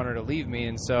 I didn't want her to leave me,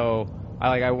 and so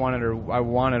I wanted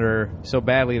her so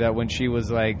badly that when she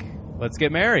was like, "Let's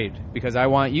get married," because I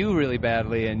want you really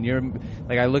badly, and you're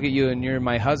like, I look at you and you're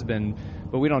my husband,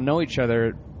 but we don't know each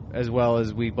other as well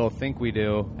as we both think we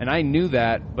do, and I knew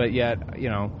that, but yet,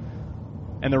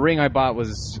 and the ring I bought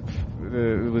was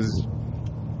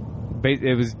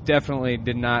definitely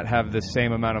did not have the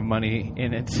same amount of money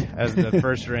in it as the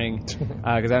first ring, because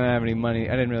I didn't have any money.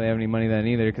 I didn't really have any money then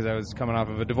either, because I was coming off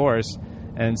of a divorce.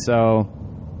 And so,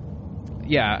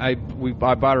 yeah, I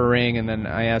bought a ring, and then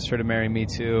I asked her to marry me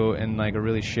too, in a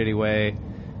really shitty way,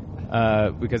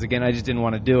 because again, I just didn't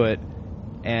want to do it.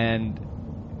 And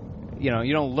you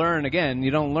don't learn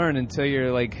until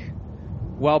you're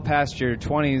well past your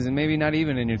 20s, and maybe not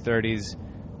even in your 30s.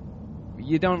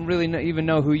 You don't really even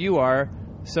know who you are.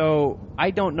 So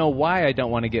I don't know why I don't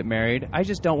want to get married. I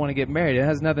just don't want to get married. It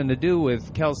has nothing to do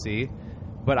with Kelsey,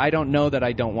 but I don't know that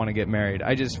I don't want to get married.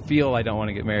 I just feel I don't want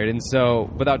to get married. And so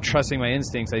without trusting my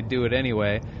instincts, I do it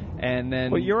anyway. And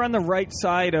then... Well, you're on the right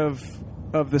side of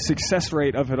the success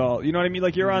rate of it all. You know what I mean?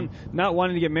 You're on not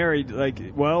wanting to get married.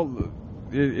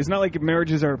 It's not like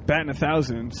marriages are batting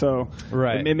 1,000, so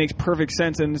right. It makes perfect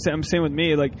sense. And I'm saying with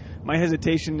me, my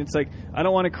hesitation, it's I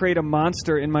don't want to create a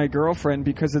monster in my girlfriend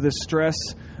because of the stress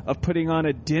of putting on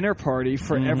a dinner party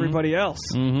for everybody else.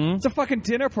 It's a fucking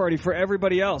dinner party for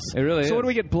everybody else. It really is. So what do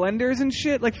we get, blenders and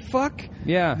shit? Like, fuck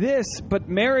this. But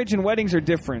marriage and weddings are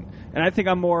different. And I think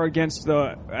I'm more against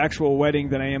the actual wedding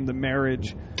than I am the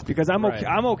marriage. Because I'm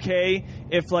okay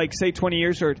if, like, say 20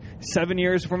 years or 7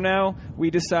 years from now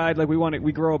we decide like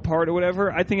we grow apart or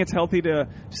whatever. I think it's healthy to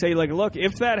say, like, look,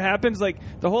 if that happens, like,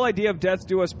 the whole idea of death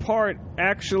do us part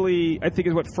actually I think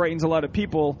is what frightens a lot of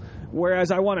people.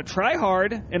 Whereas I want to try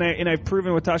hard, and I've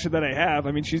proven with Tasha that I have.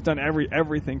 I mean, she's done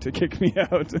everything to kick me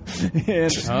out.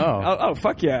 And, oh,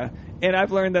 fuck yeah! And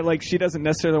I've learned that, like, she doesn't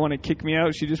necessarily want to kick me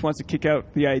out. She just wants to kick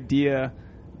out the idea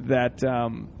that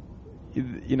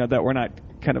that we're not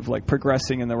kind of like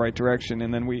progressing in the right direction,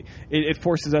 and then it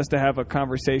forces us to have a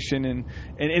conversation, and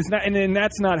it's not, and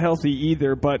that's not healthy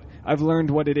either. But I've learned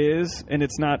what it is, and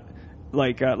it's not.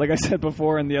 Like I said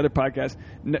before in the other podcast,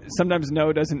 sometimes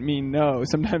no doesn't mean no.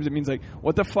 Sometimes it means, like,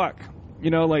 what the fuck?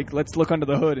 Like, let's look under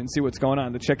the hood and see what's going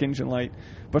on, the check engine light.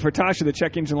 But for Tasha, the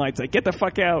check engine light's like, get the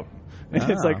fuck out. And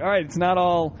it's like, all right, it's not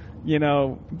all,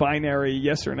 binary,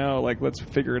 yes or no. Like, let's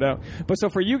figure it out. But so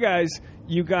for you guys,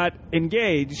 you got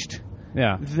engaged.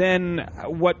 Yeah. Then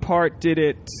what part did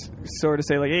it sort of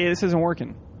say, like, hey, this isn't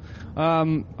working?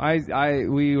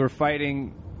 We were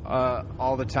fighting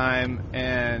all the time,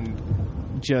 and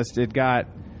just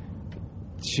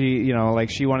she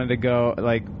wanted to go,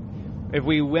 like, if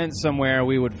we went somewhere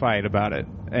we would fight about it,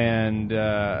 and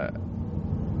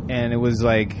it was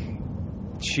like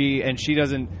she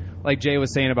doesn't, like Jay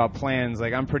was saying about plans,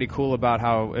 like, I'm pretty cool about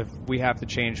how if we have to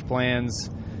change plans,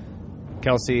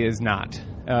 Kelsey is not,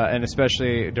 and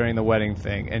especially during the wedding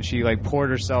thing, and she, like,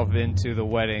 poured herself into the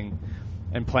wedding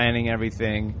and planning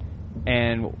everything,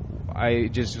 and I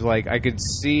just, like, I could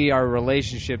see our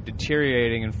relationship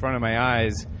deteriorating in front of my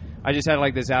eyes. I just had,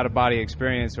 like, this out-of-body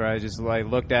experience where I just, like,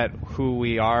 looked at who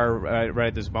we are right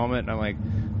at this moment, and I'm like,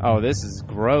 oh, this is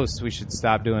gross. We should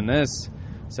stop doing this.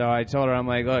 So I told her, I'm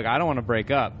like, look, I don't want to break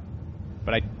up,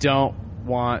 but I don't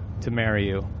want to marry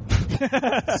you.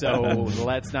 So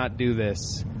let's not do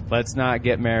this. Let's not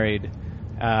get married.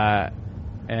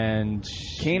 And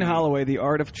Kane Holloway, The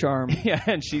Art of Charm. Yeah,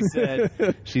 and she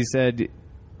said,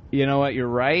 you know what, you're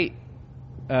right,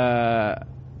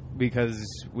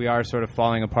 because we are sort of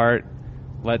falling apart.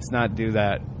 Let's not do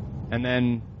that. And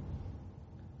then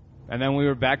we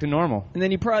were back to normal. And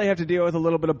then you probably have to deal with a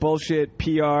little bit of bullshit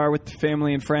PR with the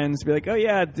family and friends. Be like, oh,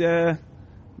 yeah,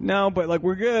 no, but, like,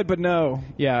 we're good, but no.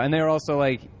 Yeah, and they were also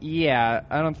like, yeah,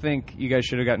 I don't think you guys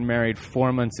should have gotten married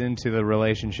 4 months into the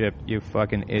relationship, you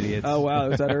fucking idiots. Oh, wow, it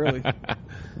was that early.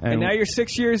 and now you're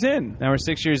 6 years in. Now we're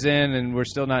 6 years in, and we're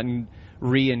still not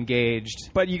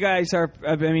re-engaged. But you guys are,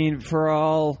 I mean, for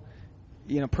all,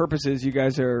 purposes, you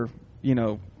guys are,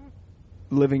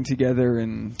 living together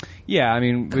and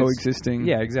coexisting.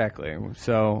 Yeah, exactly.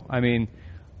 So, I mean,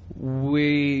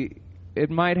 it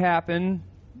might happen.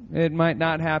 It might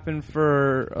not happen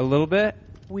for a little bit.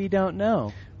 We don't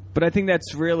know. But I think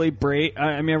that's really brave.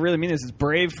 I mean, I really mean this. It's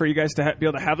brave for you guys to be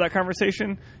able to have that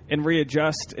conversation and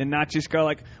readjust and not just go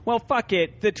like, well, fuck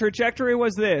it. The trajectory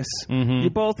was this. Mm-hmm. You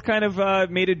both kind of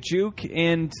made a juke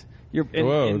and you're...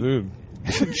 Whoa, dude.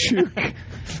 Juke.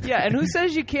 Yeah, and who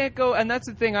says you can't go... And that's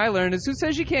the thing I learned is who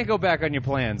says you can't go back on your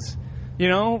plans?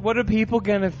 What are people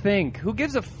going to think? Who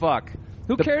gives a fuck?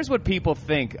 Who cares what people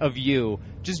think of you?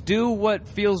 Just do what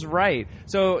feels right.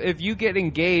 So if you get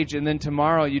engaged and then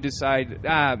tomorrow you decide,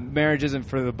 marriage isn't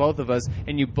for the both of us,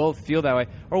 and you both feel that way,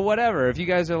 or whatever. If you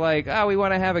guys are like, we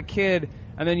want to have a kid,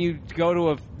 and then you go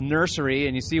to a nursery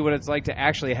and you see what it's like to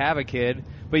actually have a kid,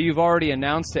 but you've already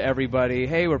announced to everybody,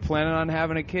 hey, we're planning on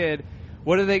having a kid.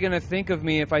 What are they going to think of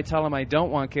me if I tell them I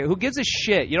don't want kids? Who gives a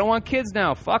shit? You don't want kids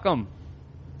now. Fuck them.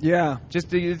 Yeah. Just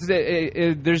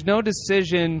there's no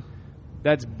decision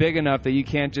that's big enough that you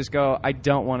can't just go, I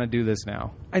don't want to do this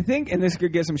now. I think, and this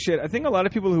could get some shit, I think a lot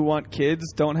of people who want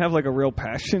kids don't have, like, a real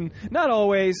passion. Not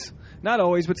always,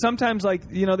 but sometimes, like,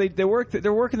 they're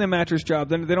working the mattress job.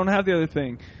 Then they don't have the other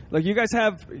thing. Like, you guys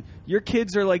have, your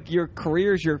kids are like your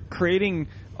careers. You're creating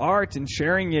art and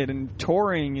sharing it and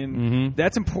touring, and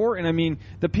that's important. I mean,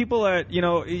 the people at,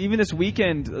 even this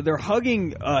weekend, they're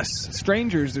hugging us,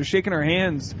 strangers. They're shaking our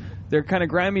hands. They're kind of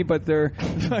grimy, but they're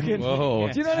fucking... Whoa,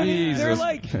 do you know what I mean? They're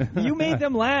like, you made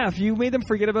them laugh. You made them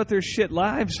forget about their shit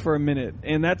lives for a minute.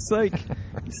 And that's like,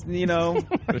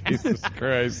 Jesus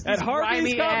Christ. At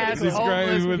Harvey's Comedy. These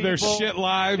guys with their shit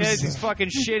lives. Yeah, these fucking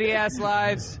shitty-ass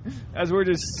lives. As we're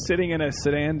just sitting in a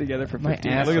sedan together for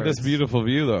 15 minutes. Look at this beautiful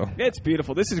view, though. It's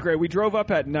beautiful. This is great. We drove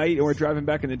up at night, and we're driving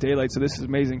back in the daylight, so this is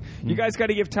amazing. You guys got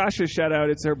to give Tasha a shout-out.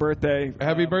 It's her birthday.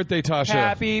 Happy birthday, Tasha.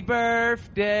 Happy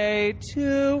birthday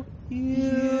to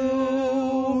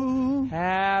you.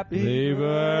 Happy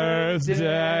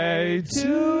birthday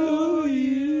to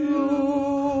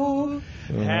you.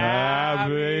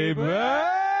 Happy birthday.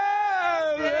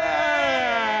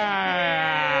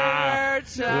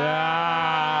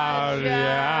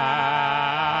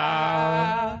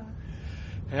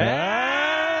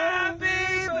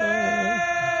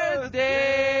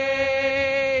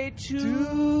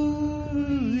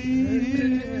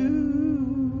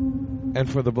 And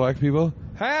for the black people,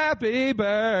 happy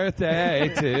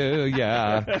birthday to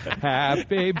ya.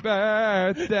 Happy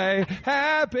birthday.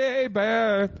 Happy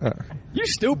birthday. You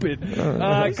stupid.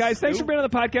 Guys, thanks for being on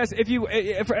the podcast. If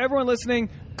for everyone listening,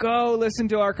 go listen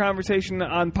to our conversation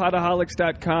on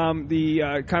podaholics.com,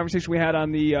 the conversation we had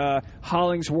on the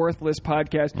Hollingsworth list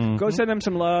podcast. Mm-hmm. Go send them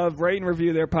some love, rate and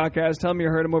review their podcast. Tell them you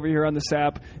heard them over here on the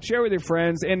SAP. Share with your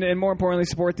friends, and more importantly,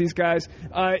 support these guys.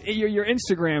 Your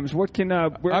Instagrams, what can...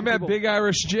 I'm at Big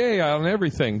Irish J on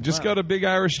everything. Just go to Big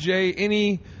Irish J,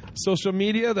 any... social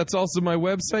media, that's also my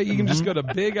website. You can just go to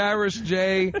Big Irish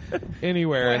J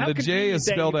anywhere, and the J is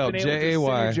spelled out Jay.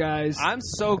 I'm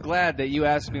so glad that you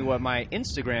asked me what my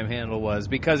Instagram handle was,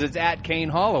 because it's at Kane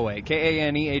Holloway,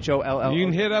 KaneHoll. You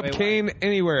can hit up Kane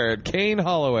anywhere, Kane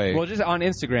Holloway. Well, just on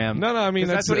Instagram. No, I mean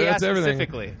that's what he asked everything.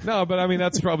 Specifically. No, but I mean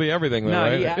that's probably everything, though,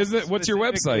 right? Isn't it? What's your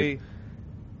website?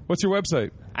 What's your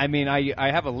website? I mean,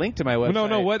 I have a link to my website.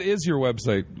 No. What is your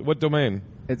website? What domain?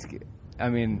 It's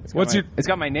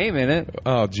got my name in it.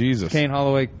 Oh, Jesus. Kane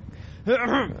Holloway.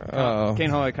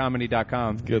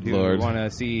 KaneHollowayComedy.com. Good if Lord. You want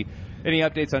to see any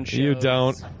updates on shows? You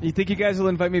don't. You think you guys will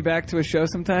invite me back to a show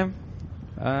sometime?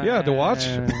 Yeah, to watch.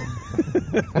 Yeah.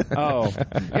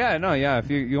 If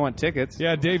you want tickets.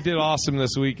 Yeah, Dave did awesome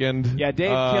this weekend. Yeah,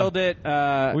 Dave killed it.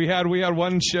 We had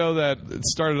one show that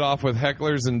started off with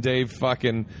hecklers, and Dave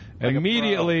fucking like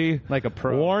immediately like a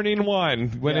pro. Warning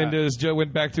one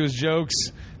went back to his jokes.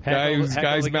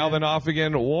 Guys mouthing off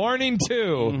again. Warning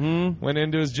 2 went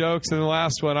into his jokes, and the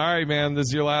last one, all right, man, this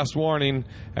is your last warning.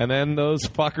 And then those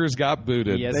fuckers got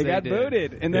booted. Yes, they got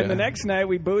booted. And then the next night,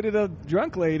 we booted a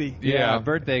drunk lady. Yeah,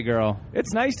 birthday girl.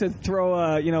 It's nice to throw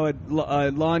a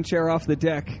lawn chair off the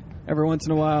deck every once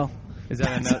in a while. Is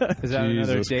that another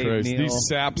Dave Neal? These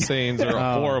sap sayings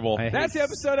are horrible. That's the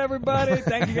episode, everybody.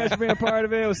 Thank you guys for being a part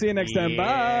of it. We'll see you next time.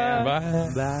 Bye.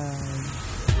 Bye. Bye.